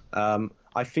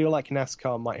 I feel like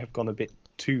NASCAR might have gone a bit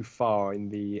too far in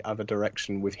the other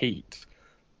direction with Heat,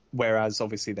 whereas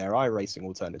obviously their iRacing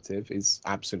alternative is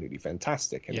absolutely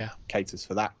fantastic and caters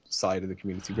for that side of the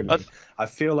community brilliantly. I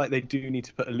feel like they do need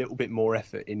to put a little bit more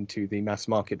effort into the mass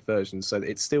market version so that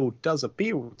it still does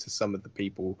appeal to some of the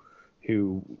people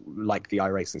who like the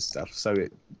iRacing stuff. So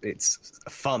it's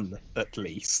fun, at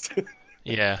least.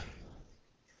 Yeah.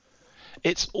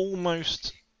 It's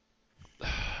almost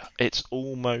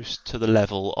to the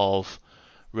level of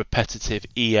repetitive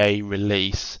EA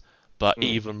release, but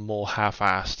even more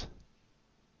half-assed.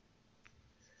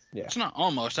 Yeah. It's not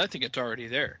almost. I think it's already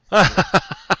there.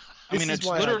 I mean, it's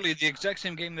literally the exact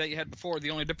same game that you had before. The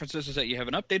only difference is that you have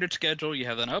an updated schedule, you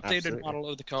have an updated model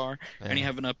of the car, and you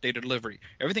have an updated livery.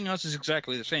 Everything else is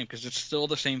exactly the same because it's still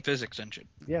the same physics engine.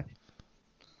 Yeah.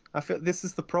 I feel this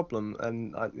is the problem,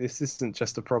 and this isn't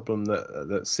just a problem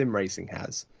that sim racing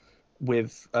has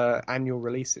with annual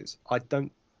releases. I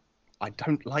don't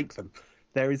like them.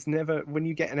 There is never, when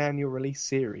you get an annual release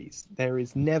series, there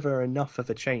is never enough of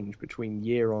a change between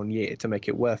year on year to make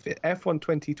it worth it. F1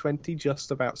 2020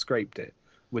 just about scraped it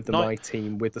with the My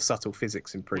Team, with the subtle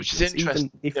physics improvements.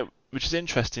 Which is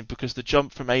interesting because the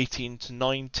jump from 18 to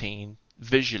 19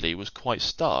 visually was quite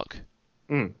stark.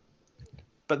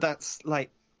 But that's like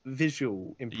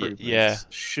visual improvements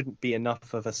shouldn't be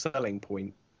enough of a selling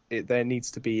point. There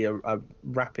needs to be a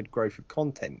rapid growth of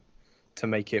content to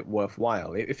make it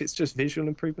worthwhile. If it's just visual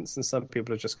improvements, then some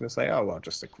people are just going to say, "Oh, well, I'll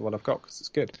just stick with what I've got because it's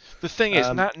good." The thing is,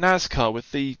 NASCAR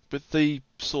with the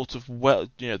sort of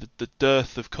the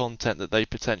dearth of content that they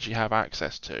potentially have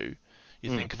access to,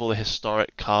 you think of all the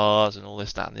historic cars and all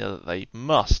this, that, and the other that they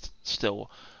must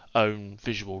still own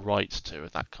visual rights to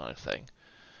and that kind of thing.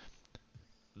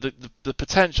 The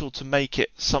potential to make it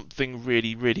something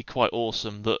really, really quite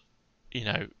awesome that,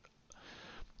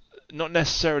 not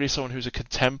necessarily someone who's a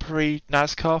contemporary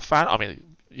NASCAR fan. I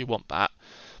mean, you want that.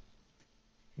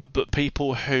 But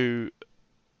people who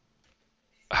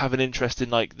have an interest in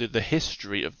like the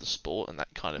history of the sport and that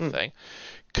kind of thing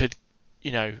could,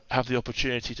 have the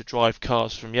opportunity to drive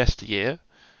cars from yesteryear,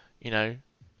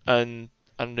 and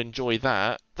enjoy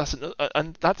that.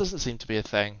 And that doesn't seem to be a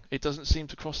thing. It doesn't seem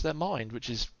to cross their mind, which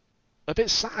is a bit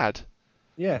sad.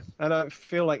 Yeah, and I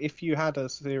feel like if you had a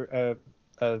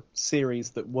series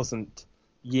that wasn't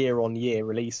year-on-year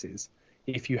releases,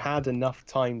 if you had enough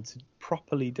time to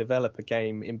properly develop a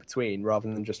game in between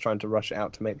rather than just trying to rush it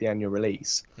out to make the annual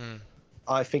release,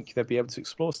 I think they'd be able to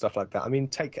explore stuff like that. I mean,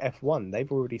 take F1.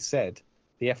 They've already said,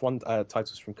 the F1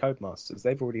 titles from Codemasters,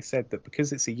 they've already said that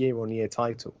because it's a year-on-year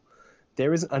title,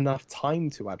 there isn't enough time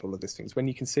to add all of these things. When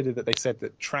you consider that they said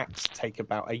that tracks take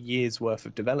about a year's worth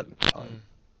of development time.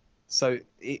 So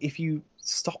if you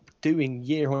stop doing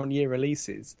year-on-year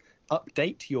releases,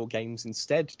 update your games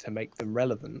instead to make them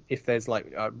relevant. If there's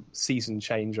like a season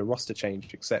change, a roster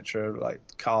change, etc., like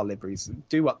car liveries,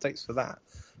 do updates for that.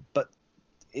 But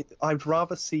I'd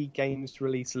rather see games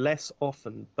release less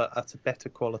often but at a better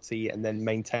quality and then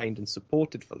maintained and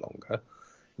supported for longer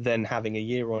than having a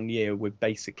year-on-year with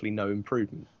basically no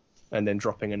improvement and then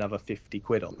dropping another 50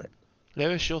 quid on it.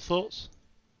 Lewis, your thoughts?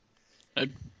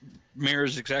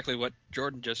 Mirrors exactly what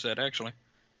Jordan just said, actually.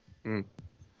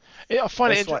 Yeah, I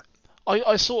find it.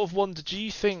 I sort of wonder. Do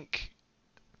you think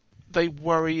they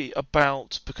worry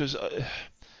about, because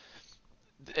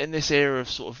in this era of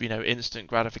sort of instant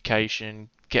gratification,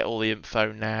 get all the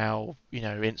info now,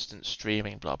 instant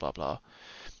streaming, blah blah blah.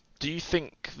 Do you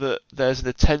think that there's an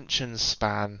attention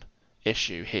span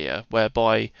issue here,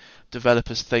 whereby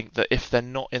developers think that if they're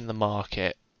not in the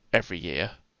market every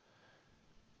year,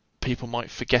 people might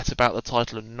forget about the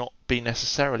title and not be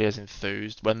necessarily as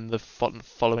enthused when the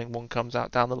following one comes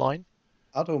out down the line?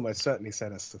 I'd almost certainly say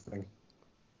that's the thing.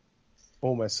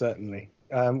 Almost certainly.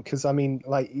 Because, I mean,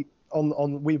 like,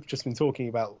 we've just been talking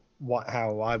about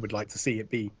how I would like to see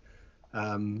it be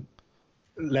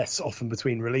less often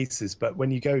between releases. But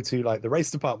when you go to, like, the Race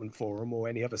Department forum or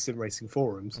any other sim racing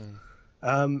forums,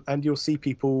 and you'll see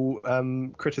people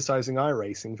criticising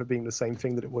iRacing for being the same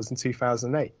thing that it was in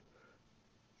 2008.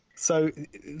 So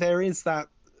there is that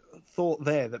thought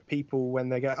there that people, when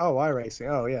they go, oh, iRacing,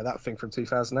 oh yeah, that thing from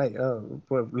 2008, oh,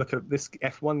 well, look at this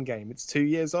F1 game, it's 2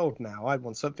 years old now, I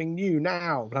want something new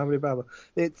now, blah, blah, blah, blah.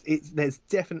 There's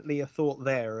definitely a thought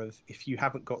there of, if you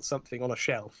haven't got something on a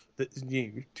shelf that's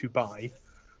new to buy,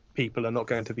 people are not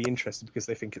going to be interested because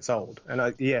they think it's old.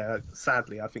 And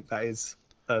sadly, I think that is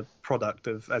a product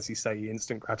of, as you say,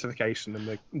 instant gratification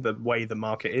and the way the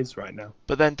market is right now.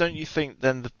 But then don't you think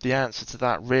then the answer to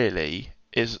that really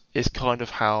is kind of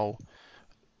how,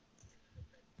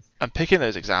 and picking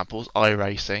those examples,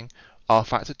 iRacing,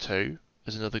 R-Factor 2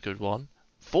 is another good one.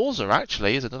 Forza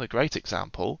actually is another great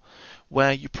example,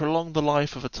 where you prolong the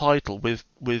life of a title with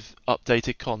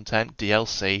updated content,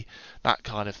 DLC, that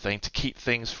kind of thing, to keep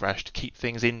things fresh, to keep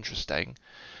things interesting,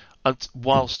 and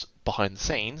whilst behind the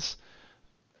scenes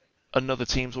another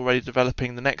team's already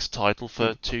developing the next title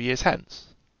for 2 years hence,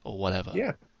 or whatever.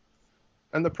 Yeah.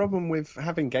 And the problem with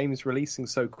having games releasing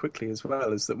so quickly as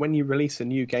well is that when you release a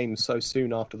new game so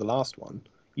soon after the last one,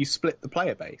 you split the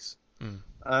player base.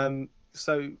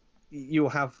 So you'll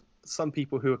have some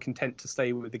people who are content to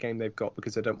stay with the game they've got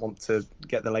because they don't want to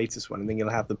get the latest one, and then you'll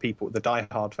have the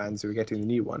die-hard fans who are getting the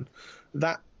new one.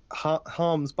 That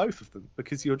harms both of them,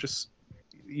 because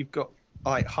you've got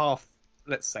half.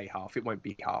 Let's say half, it won't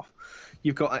be half.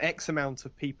 You've got an X amount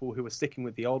of people who are sticking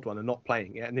with the old one and not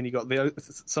playing it, and then you've got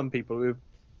some people who have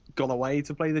gone away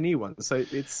to play the new one. So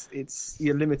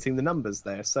you're limiting the numbers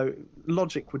there. So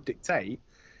logic would dictate,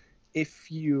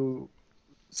 if you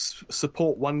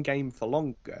support one game for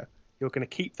longer, you're going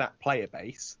to keep that player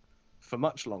base for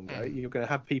much longer. You're going to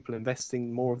have people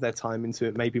investing more of their time into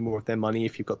it, maybe more of their money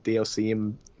if you've got DLC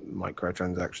and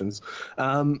microtransactions.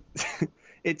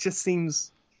 It just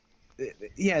seems,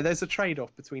 there's a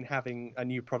trade-off between having a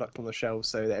new product on the shelf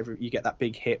so that you get that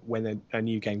big hit when a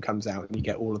new game comes out and you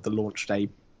get all of the launch day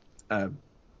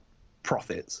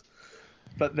profits.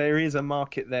 But there is a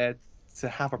market there to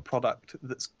have a product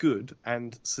that's good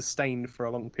and sustained for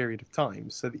a long period of time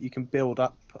so that you can build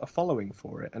up a following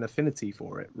for it, an affinity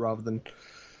for it, rather than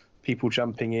people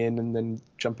jumping in and then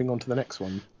jumping onto the next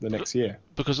one the next year.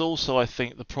 Because also I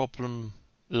think the problem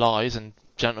lies, and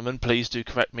gentlemen, please do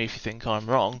correct me if you think I'm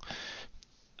wrong,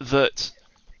 that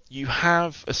you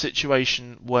have a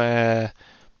situation where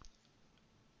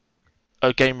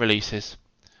a game releases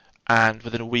and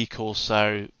within a week or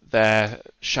so they're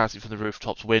shouting from the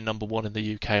rooftops, we're number one in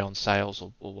the UK on sales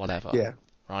or whatever. Yeah.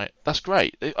 Right? That's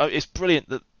great. It's brilliant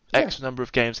that X number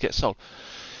of games get sold.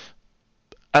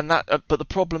 And but the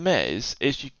problem is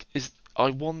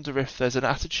I wonder if there's an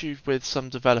attitude with some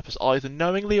developers, either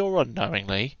knowingly or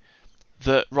unknowingly,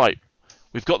 that, right,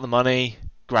 we've got the money,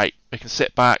 great, we can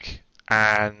sit back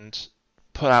and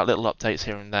put out little updates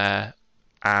here and there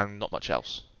and not much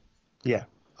else. Yeah,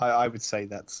 I would say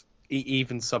that's...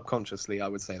 Even subconsciously, I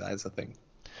would say that is a thing.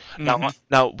 Now,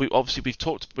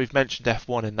 we've mentioned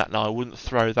F1 in that. Now, I wouldn't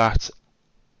throw that,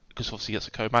 because obviously it's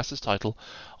a Codemasters title.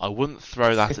 I wouldn't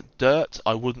throw that at Dirt.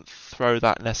 I wouldn't throw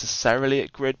that necessarily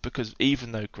at Grid, because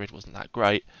even though Grid wasn't that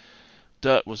great,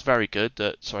 Dirt was very good.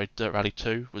 Dirt Rally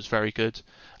 2 was very good,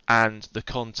 and the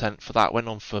content for that went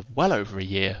on for well over a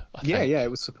year. I think. Yeah, it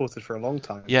was supported for a long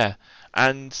time. Yeah,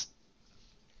 and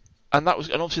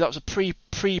obviously that was a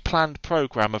pre-planned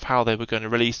program of how they were going to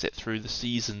release it through the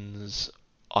seasons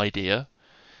idea.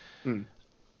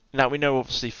 Now we know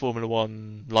obviously Formula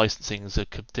One licensing is a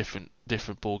different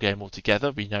ball game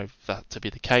altogether. We know that to be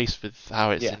the case with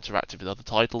how it's interactive with other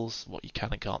titles, what you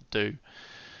can and can't do.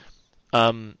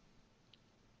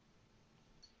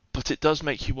 But it does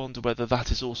make you wonder whether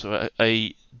that is also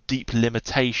a deep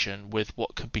limitation with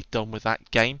what can be done with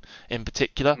that game in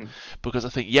particular. Because I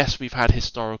think, yes, we've had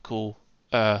some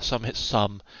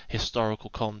historical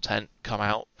content come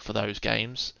out for those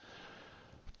games,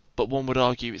 but one would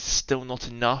argue it's still not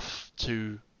enough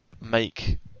to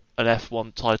make an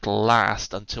F1 title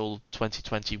last until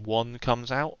 2021 comes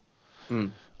out.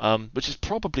 Which is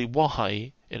probably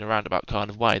why, in a roundabout kind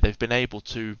of way, they've been able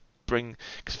to bring...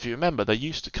 Because if you remember, they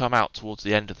used to come out towards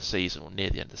the end of the season, or near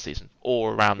the end of the season,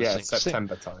 or around the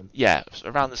September time. Yeah,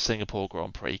 around the Singapore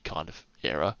Grand Prix kind of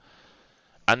era.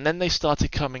 And then they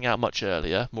started coming out much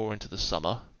earlier, more into the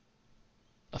summer.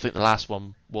 I think the last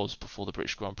one was before the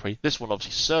British Grand Prix. This one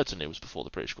obviously certainly was before the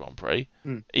British Grand Prix,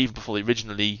 even before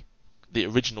the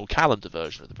original calendar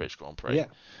version of the British Grand Prix. Yeah.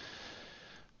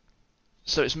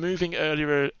 So it's moving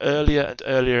earlier and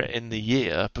earlier in the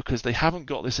year because they haven't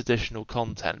got this additional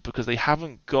content, because they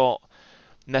haven't got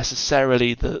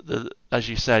necessarily the as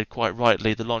you said quite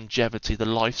rightly, the longevity, the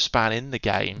lifespan in the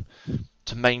game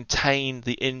to maintain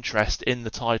the interest in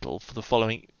the title for the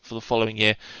following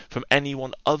year from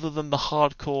anyone other than the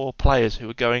hardcore players who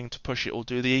are going to push it or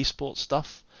do the esports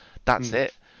stuff. That's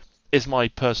it. Is my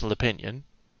personal opinion.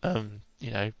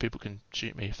 People can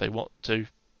shoot me if they want to.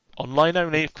 Online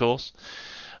only, of course.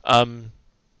 But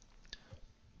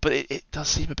it does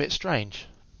seem a bit strange.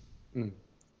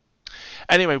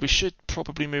 Anyway, we should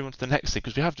probably move on to the next thing,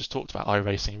 because we have just talked about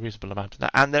iRacing a reasonable amount of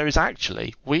that, and there is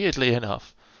actually, weirdly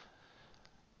enough,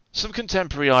 some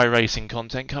contemporary iRacing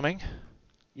content coming.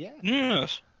 Yeah.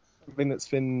 Yes. Something that's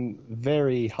been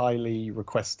very highly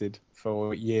requested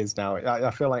for years now.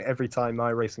 I feel like every time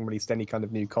iRacing released any kind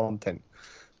of new content,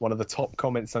 one of the top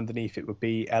comments underneath it would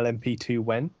be LMP2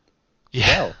 when?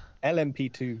 Yeah. Well,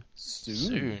 LMP2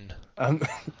 soon.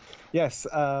 Yes,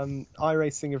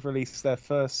 iRacing have released their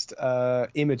first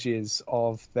images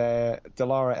of their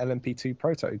Dallara LMP2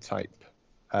 prototype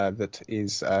that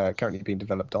is currently being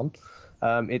developed on.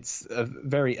 It's a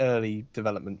very early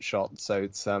development shot, so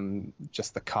it's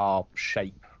just the car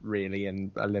shape, really,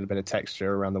 and a little bit of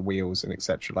texture around the wheels and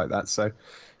etc. like that. So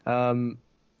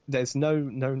there's no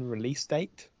known release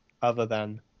date other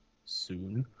than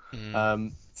soon.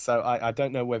 So I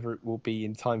don't know whether it will be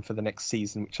in time for the next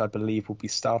season, which I believe will be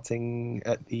starting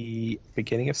at the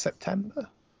beginning of September,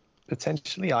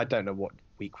 potentially. I don't know what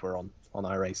week we're on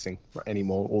iRacing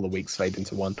anymore. All the weeks fade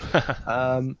into one.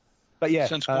 But yeah,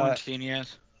 since quarantine,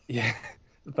 yes. Yeah,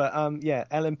 but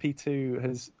LMP2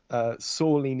 has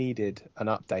sorely needed an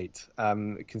update,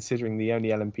 considering the only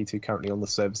LMP2 currently on the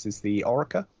service is the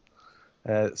Orica.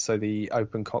 So the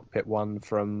open cockpit one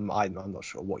from, I'm not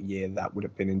sure what year that would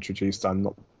have been introduced. I'm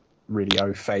not really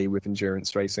au fait with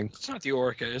endurance racing. It's not the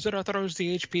Orica, is it? I thought it was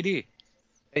the HPD.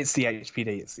 It's the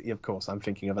HPD. Of course, I'm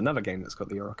thinking of another game that's got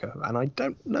the Orica, and I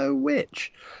don't know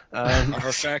which.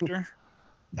 R Factor?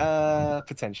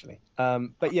 Potentially.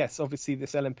 But yes, obviously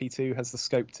this LMP2 has the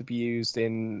scope to be used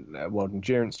in World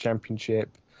Endurance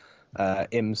Championship,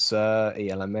 IMSA,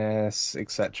 ELMS,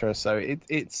 etc. So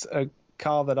it's a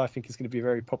car that I think is going to be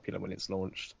very popular when it's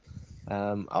launched.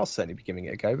 I'll certainly be giving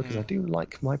it a go because I do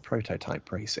like my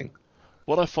prototype racing.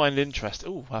 What I find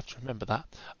interesting... I have to remember that.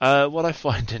 What I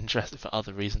find interesting, for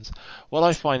other reasons, what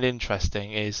I find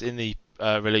interesting is in the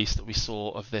release that we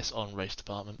saw of this on Race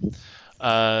Department,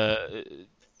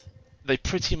 they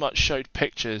pretty much showed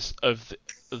pictures of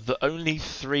the only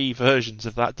 3 versions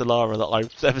of that Dallara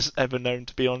that I've ever known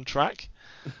to be on track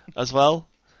as well.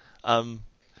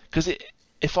 Because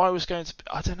if I was going to...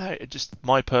 I don't know, just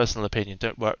my personal opinion,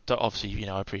 obviously,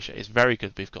 I appreciate it's very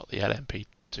good we've got the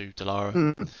LMP2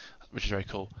 Dallara, which is very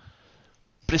cool.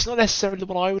 But it's not necessarily the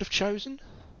one I would have chosen.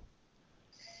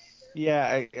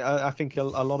 Yeah, I think a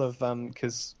lot of...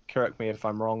 because, correct me if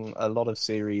I'm wrong, a lot of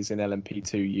series in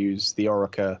LMP2 use the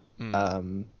Orica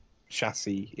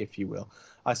chassis, if you will.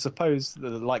 I suppose the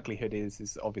likelihood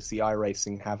is obviously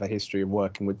iRacing have a history of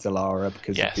working with Dallara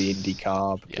because of the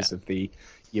IndyCar, because of the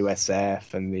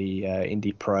USF and the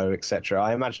Indy Pro, etc.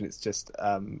 I imagine it's just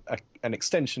an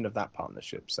extension of that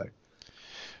partnership. So,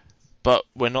 but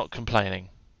we're not complaining.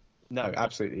 No,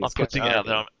 absolutely. I'm putting it out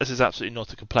there. This is absolutely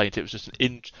not a complaint. It was just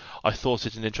I thought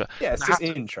it an interest. Yeah, it's just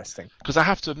interesting. Because I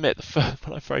have to admit,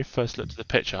 when I very first looked at the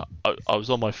picture, I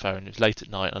was on my phone. It was late at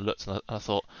night, and I looked and I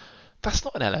thought, that's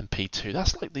not an LMP2.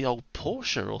 That's like the old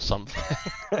Porsche or something.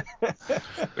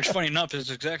 Which, funny enough, is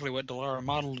exactly what Dallara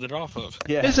modeled it off of.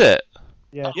 Yeah. Is it?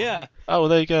 Yeah. Yeah. Oh, well,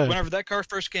 there you go. Whenever that car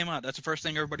first came out, that's the first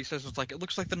thing everybody says. It's like, it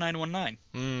looks like the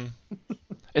 919.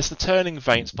 It's the turning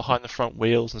vanes behind the front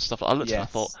wheels and stuff. I looked and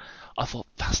I thought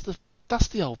that's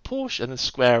the old Porsche, and the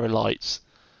square lights,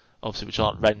 obviously, which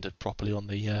aren't rendered properly on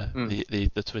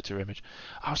the Twitter image.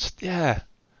 I was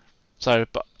So,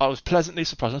 but I was pleasantly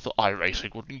surprised. I thought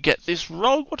iRacing wouldn't get this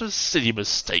wrong. What a silly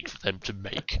mistake for them to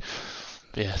make.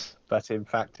 Yes. But in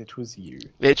fact, it was you.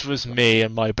 It was me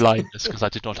and my blindness because I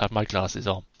did not have my glasses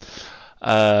on.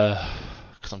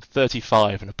 Because I'm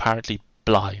 35 and apparently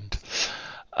blind.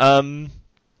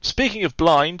 Speaking of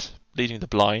blind, leading the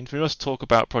blind, we must talk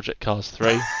about Project Cars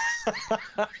 3.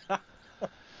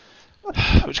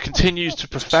 Which continues to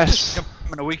profess...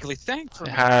 a weekly thing for me.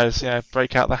 It has,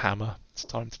 break out the hammer. It's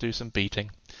time to do some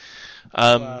beating.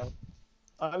 Wow.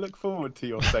 I look forward to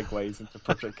your segues into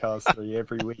Project Cars 3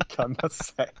 every week, I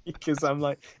must say, because I'm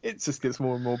like, it just gets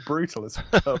more and more brutal as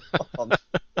we go on.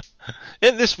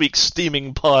 In this week's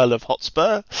steaming pile of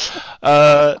Hotspur,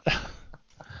 I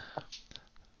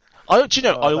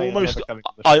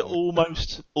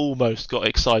almost got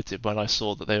excited when I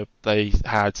saw that they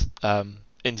had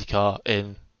IndyCar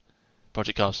in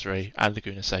Project Cars 3 and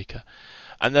Laguna Seca,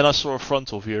 and then I saw a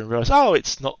frontal view and realised,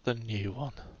 it's not the new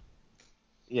one.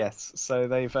 Yes, so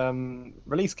they've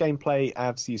released gameplay,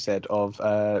 as you said, of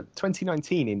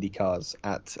 2019 IndyCars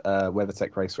at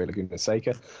WeatherTech Raceway Laguna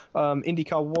Seca.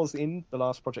 IndyCar was in the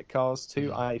last Project Cars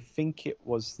 2. I think it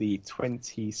was the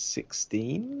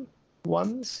 2016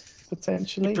 ones,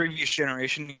 potentially. The previous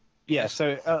generation. Yeah,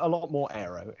 so a lot more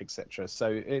aero, etc. So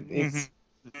it's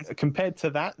compared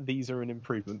to that, these are an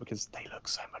improvement because they look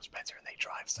so much better and they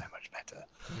drive so much better.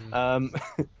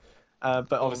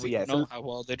 But obviously, we don't know how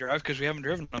well they drive because we haven't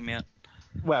driven them yet.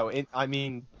 Well,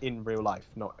 in real life,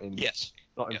 not in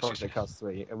Project Cars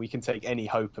 3. And we can take any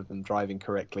hope of them driving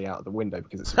correctly out of the window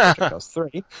because it's a Project Cars 3.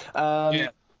 Exactly.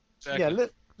 Yeah,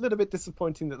 little bit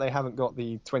disappointing that they haven't got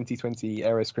the 2020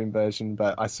 Aeroscreen version,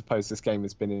 but I suppose this game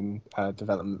has been in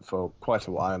development for quite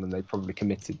a while, and they probably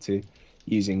committed to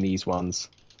using these ones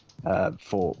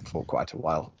for quite a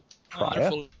while prior. They're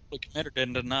fully committed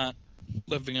into not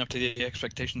living up to the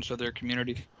expectations of their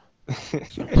community.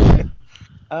 The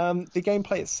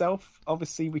gameplay itself,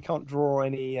 obviously, we can't draw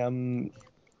any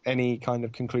kind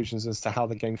of conclusions as to how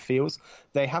the game feels.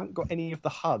 They haven't got any of the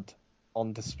HUD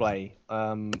on display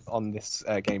on this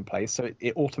gameplay, so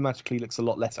it automatically looks a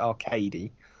lot less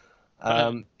arcadey.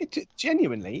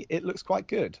 Genuinely, it looks quite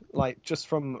good. Like, just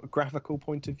from a graphical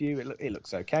point of view, it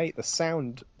looks okay. The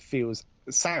sounds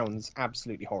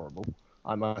absolutely horrible,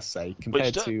 I must say,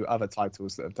 compared to other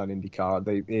titles that have done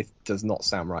IndyCar. It does not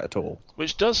sound right at all.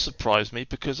 Which does surprise me,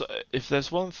 because if there's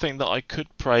one thing that I could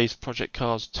praise Project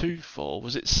Cars 2 for,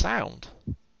 was its sound.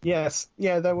 Yes,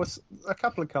 there was a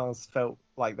couple of cars felt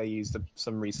like they used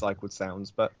some recycled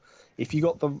sounds, but if you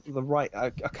got the right,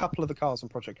 a couple of the cars on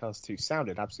Project Cars 2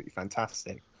 sounded absolutely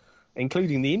fantastic.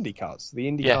 including the Indy cars. The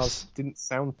Indy Yes. cars didn't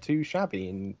sound too shabby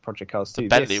in Project Cars 2. The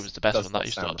Bentley This was the best does one. not That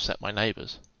used to sound- upset my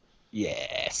neighbours.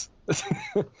 Yes.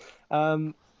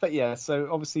 But yeah, so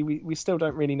obviously we still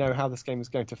don't really know how this game is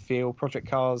going to feel. Project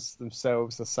Cars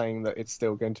themselves are saying that it's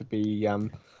still going to be,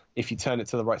 if you turn it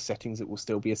to the right settings, it will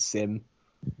still be a sim.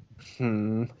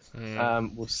 We'll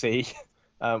see.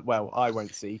 Well, I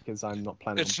won't see because I'm not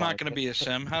planning. It's not going to be a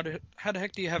sim. How the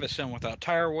heck do you have a sim without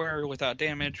tire wear, without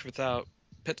damage, without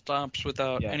pit stops,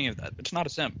 without any of that? It's not a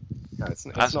sim. No, it's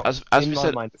not. As In we my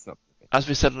said, mind, it's not. as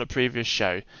we said on a previous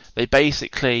show, they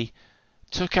basically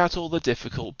took out all the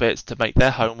difficult bits to make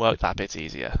their homework that bit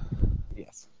easier.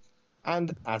 Yes.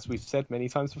 And as we've said many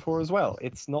times before as well,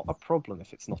 it's not a problem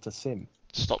if it's not a sim.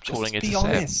 Stop calling it Just a be sim.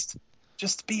 honest.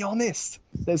 Just be honest.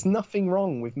 There's nothing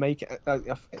wrong with making.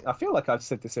 I feel like I've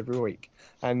said this every week.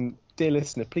 And dear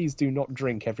listener, please do not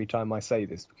drink every time I say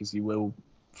this because you will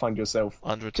find yourself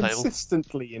Under a table.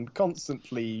 consistently and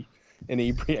constantly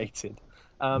inebriated.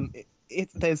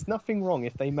 There's nothing wrong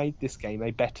if they made this game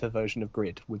a better version of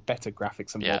Grid with better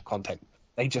graphics and more content.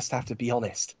 They just have to be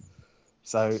honest.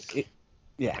 So,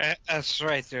 yeah. That's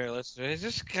right there, listener. You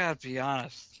just gotta be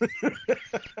honest.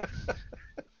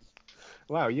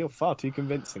 Wow, you're far too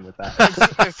convincing with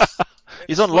that.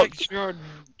 He's on Like lock. Jordan,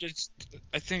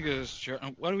 I think it was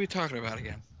Jordan. What are we talking about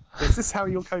again? Is this how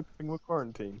you're coping with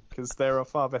quarantine? Because there are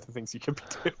far better things you could be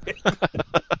doing.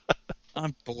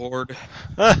 I'm bored.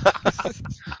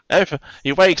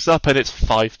 He wakes up and it's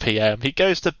 5 p.m. He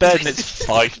goes to bed and it's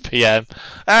 5 p.m.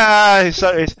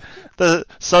 So the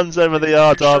sun's over the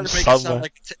yard arm somewhere. Sound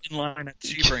like it's in line at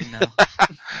Sebring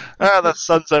now. The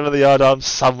sun's over the yard arm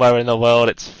somewhere in the world.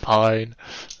 It's fine.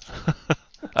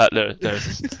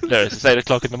 Lewis, it's 8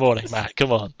 o'clock in the morning, Matt.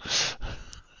 Come on.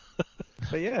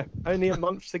 But yeah, only a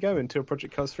month to go until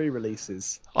Project Cars 3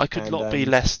 releases. I could not be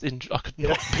less enthused.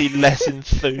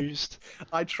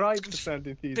 I tried to sound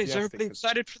Is enthusiastic. everybody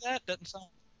excited for that? Doesn't sound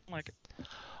like it.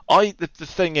 The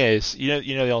thing is, you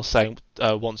know the old saying,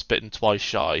 once bitten, twice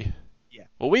shy. Yeah.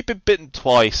 Well, we've been bitten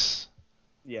twice.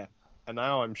 Yeah, and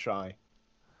now I'm shy.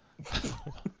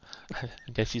 I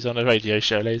guess he's on a radio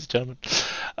show, ladies and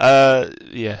gentlemen.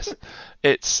 Yes,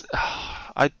 it's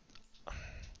a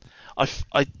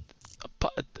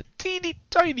teeny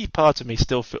tiny part of me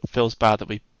still feels bad that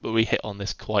we hit on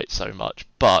this quite so much.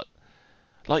 But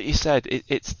like you said,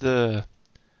 it's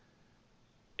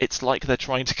like they're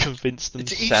trying to convince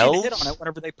themselves. It's easy to hit on it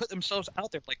whenever they put themselves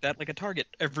out there like that, like a target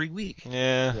every week.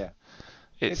 Yeah.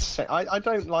 I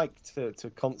don't like to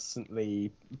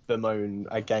constantly bemoan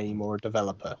a game or a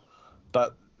developer,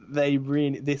 but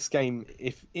this game,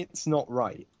 if it's not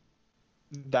right,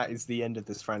 that is the end of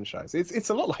this franchise. It's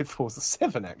a lot like Forza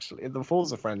 7, actually, the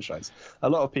Forza franchise. A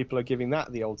lot of people are giving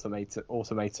that the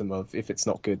ultimatum of if it's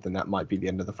not good, then that might be the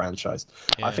end of the franchise.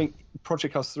 Yeah. I think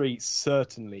Project Cars 3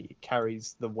 certainly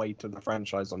carries the weight of the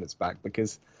franchise on its back,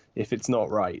 because if it's not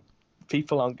right,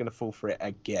 people aren't going to fall for it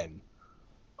again.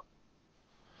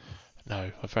 No,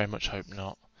 I very much hope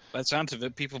not. By the sounds of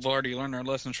it, people have already learned their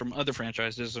lessons from other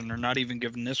franchises and are not even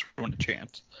giving this one a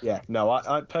chance. Yeah, no,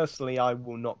 I personally, I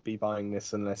will not be buying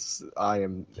this unless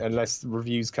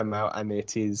reviews come out and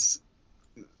it is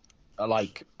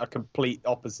like a complete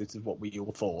opposite of what we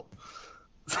all thought.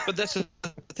 But that's the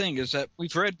thing, is that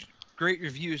we've read great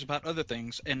reviews about other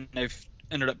things and they've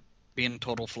ended up being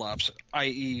total flops,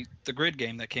 i.e. the Grid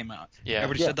game that came out. Yeah.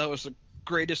 Everybody said that was the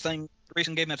greatest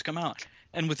racing game that's come out.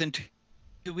 And within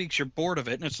 2 weeks you're bored of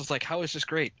it, and it's just like, how is this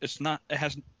great? It's not. It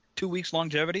has 2 weeks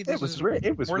longevity. It was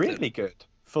really good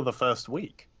for the first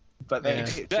week, but then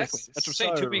exactly. That's what I'm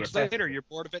saying. 2 weeks later, you're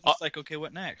bored of it. And it's like, okay,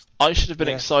 what next? I should have been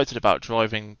excited about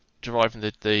driving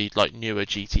the like newer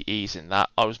GTEs in that.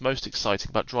 I was most excited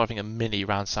about driving a Mini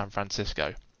around San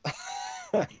Francisco.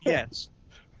 Yes.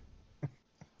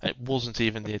 And it wasn't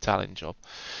even the Italian job.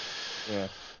 Yeah.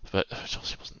 But it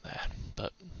obviously wasn't there.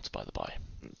 But it's by the by.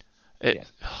 I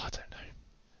don't know.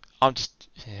 I'm just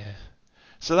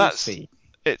So that's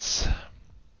it's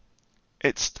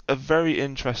a very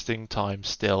interesting time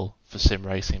still for sim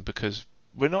racing, because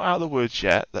we're not out of the woods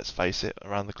yet. Let's face it,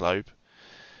 around the globe,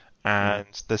 and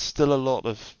there's still a lot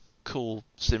of cool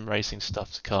sim racing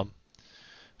stuff to come.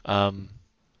 And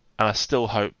I still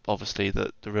hope, obviously,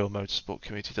 that the real motorsport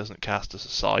community doesn't cast us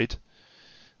aside.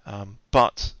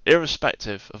 But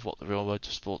irrespective of what the real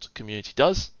motorsport community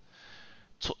does,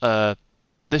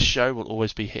 this show will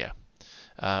always be here.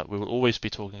 We will always be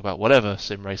talking about whatever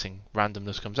sim racing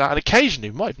randomness comes out, and occasionally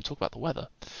we might even talk about the weather.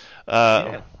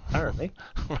 Apparently.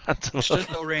 It's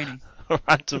just no raining.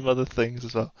 Random other things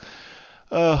as well.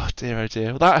 Oh dear.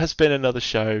 Well, that has been another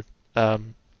show,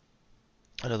 another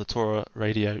TORA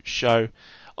radio show.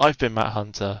 I've been Matt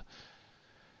Hunter.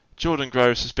 Jordan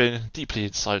Groves has been deeply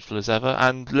insightful as ever,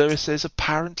 and Lewis is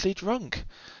apparently drunk.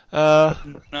 No,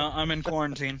 I'm in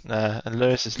quarantine. And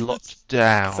Lewis is locked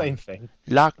down. Same thing.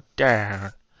 Locked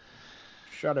down.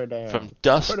 Shut her down. From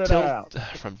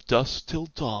dusk till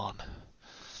dawn.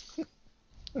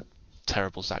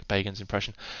 Terrible Zach Bagans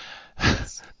impression.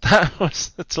 That was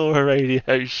the TORA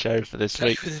radio show for this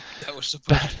week. That was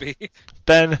supposed to be.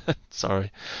 Ben,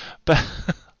 sorry. Ben,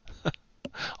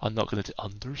 I'm not going to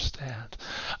understand.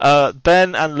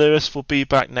 Ben and Lewis will be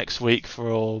back next week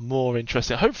for more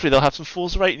interesting. Hopefully they'll have some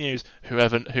Forza 8 news.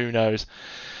 Who knows?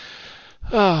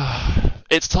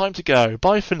 It's time to go.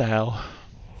 Bye for now.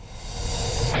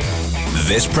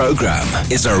 This program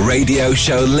is a Radio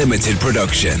Show Limited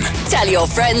production. Tell your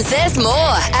friends there's more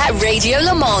at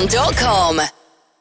radiolemans.com.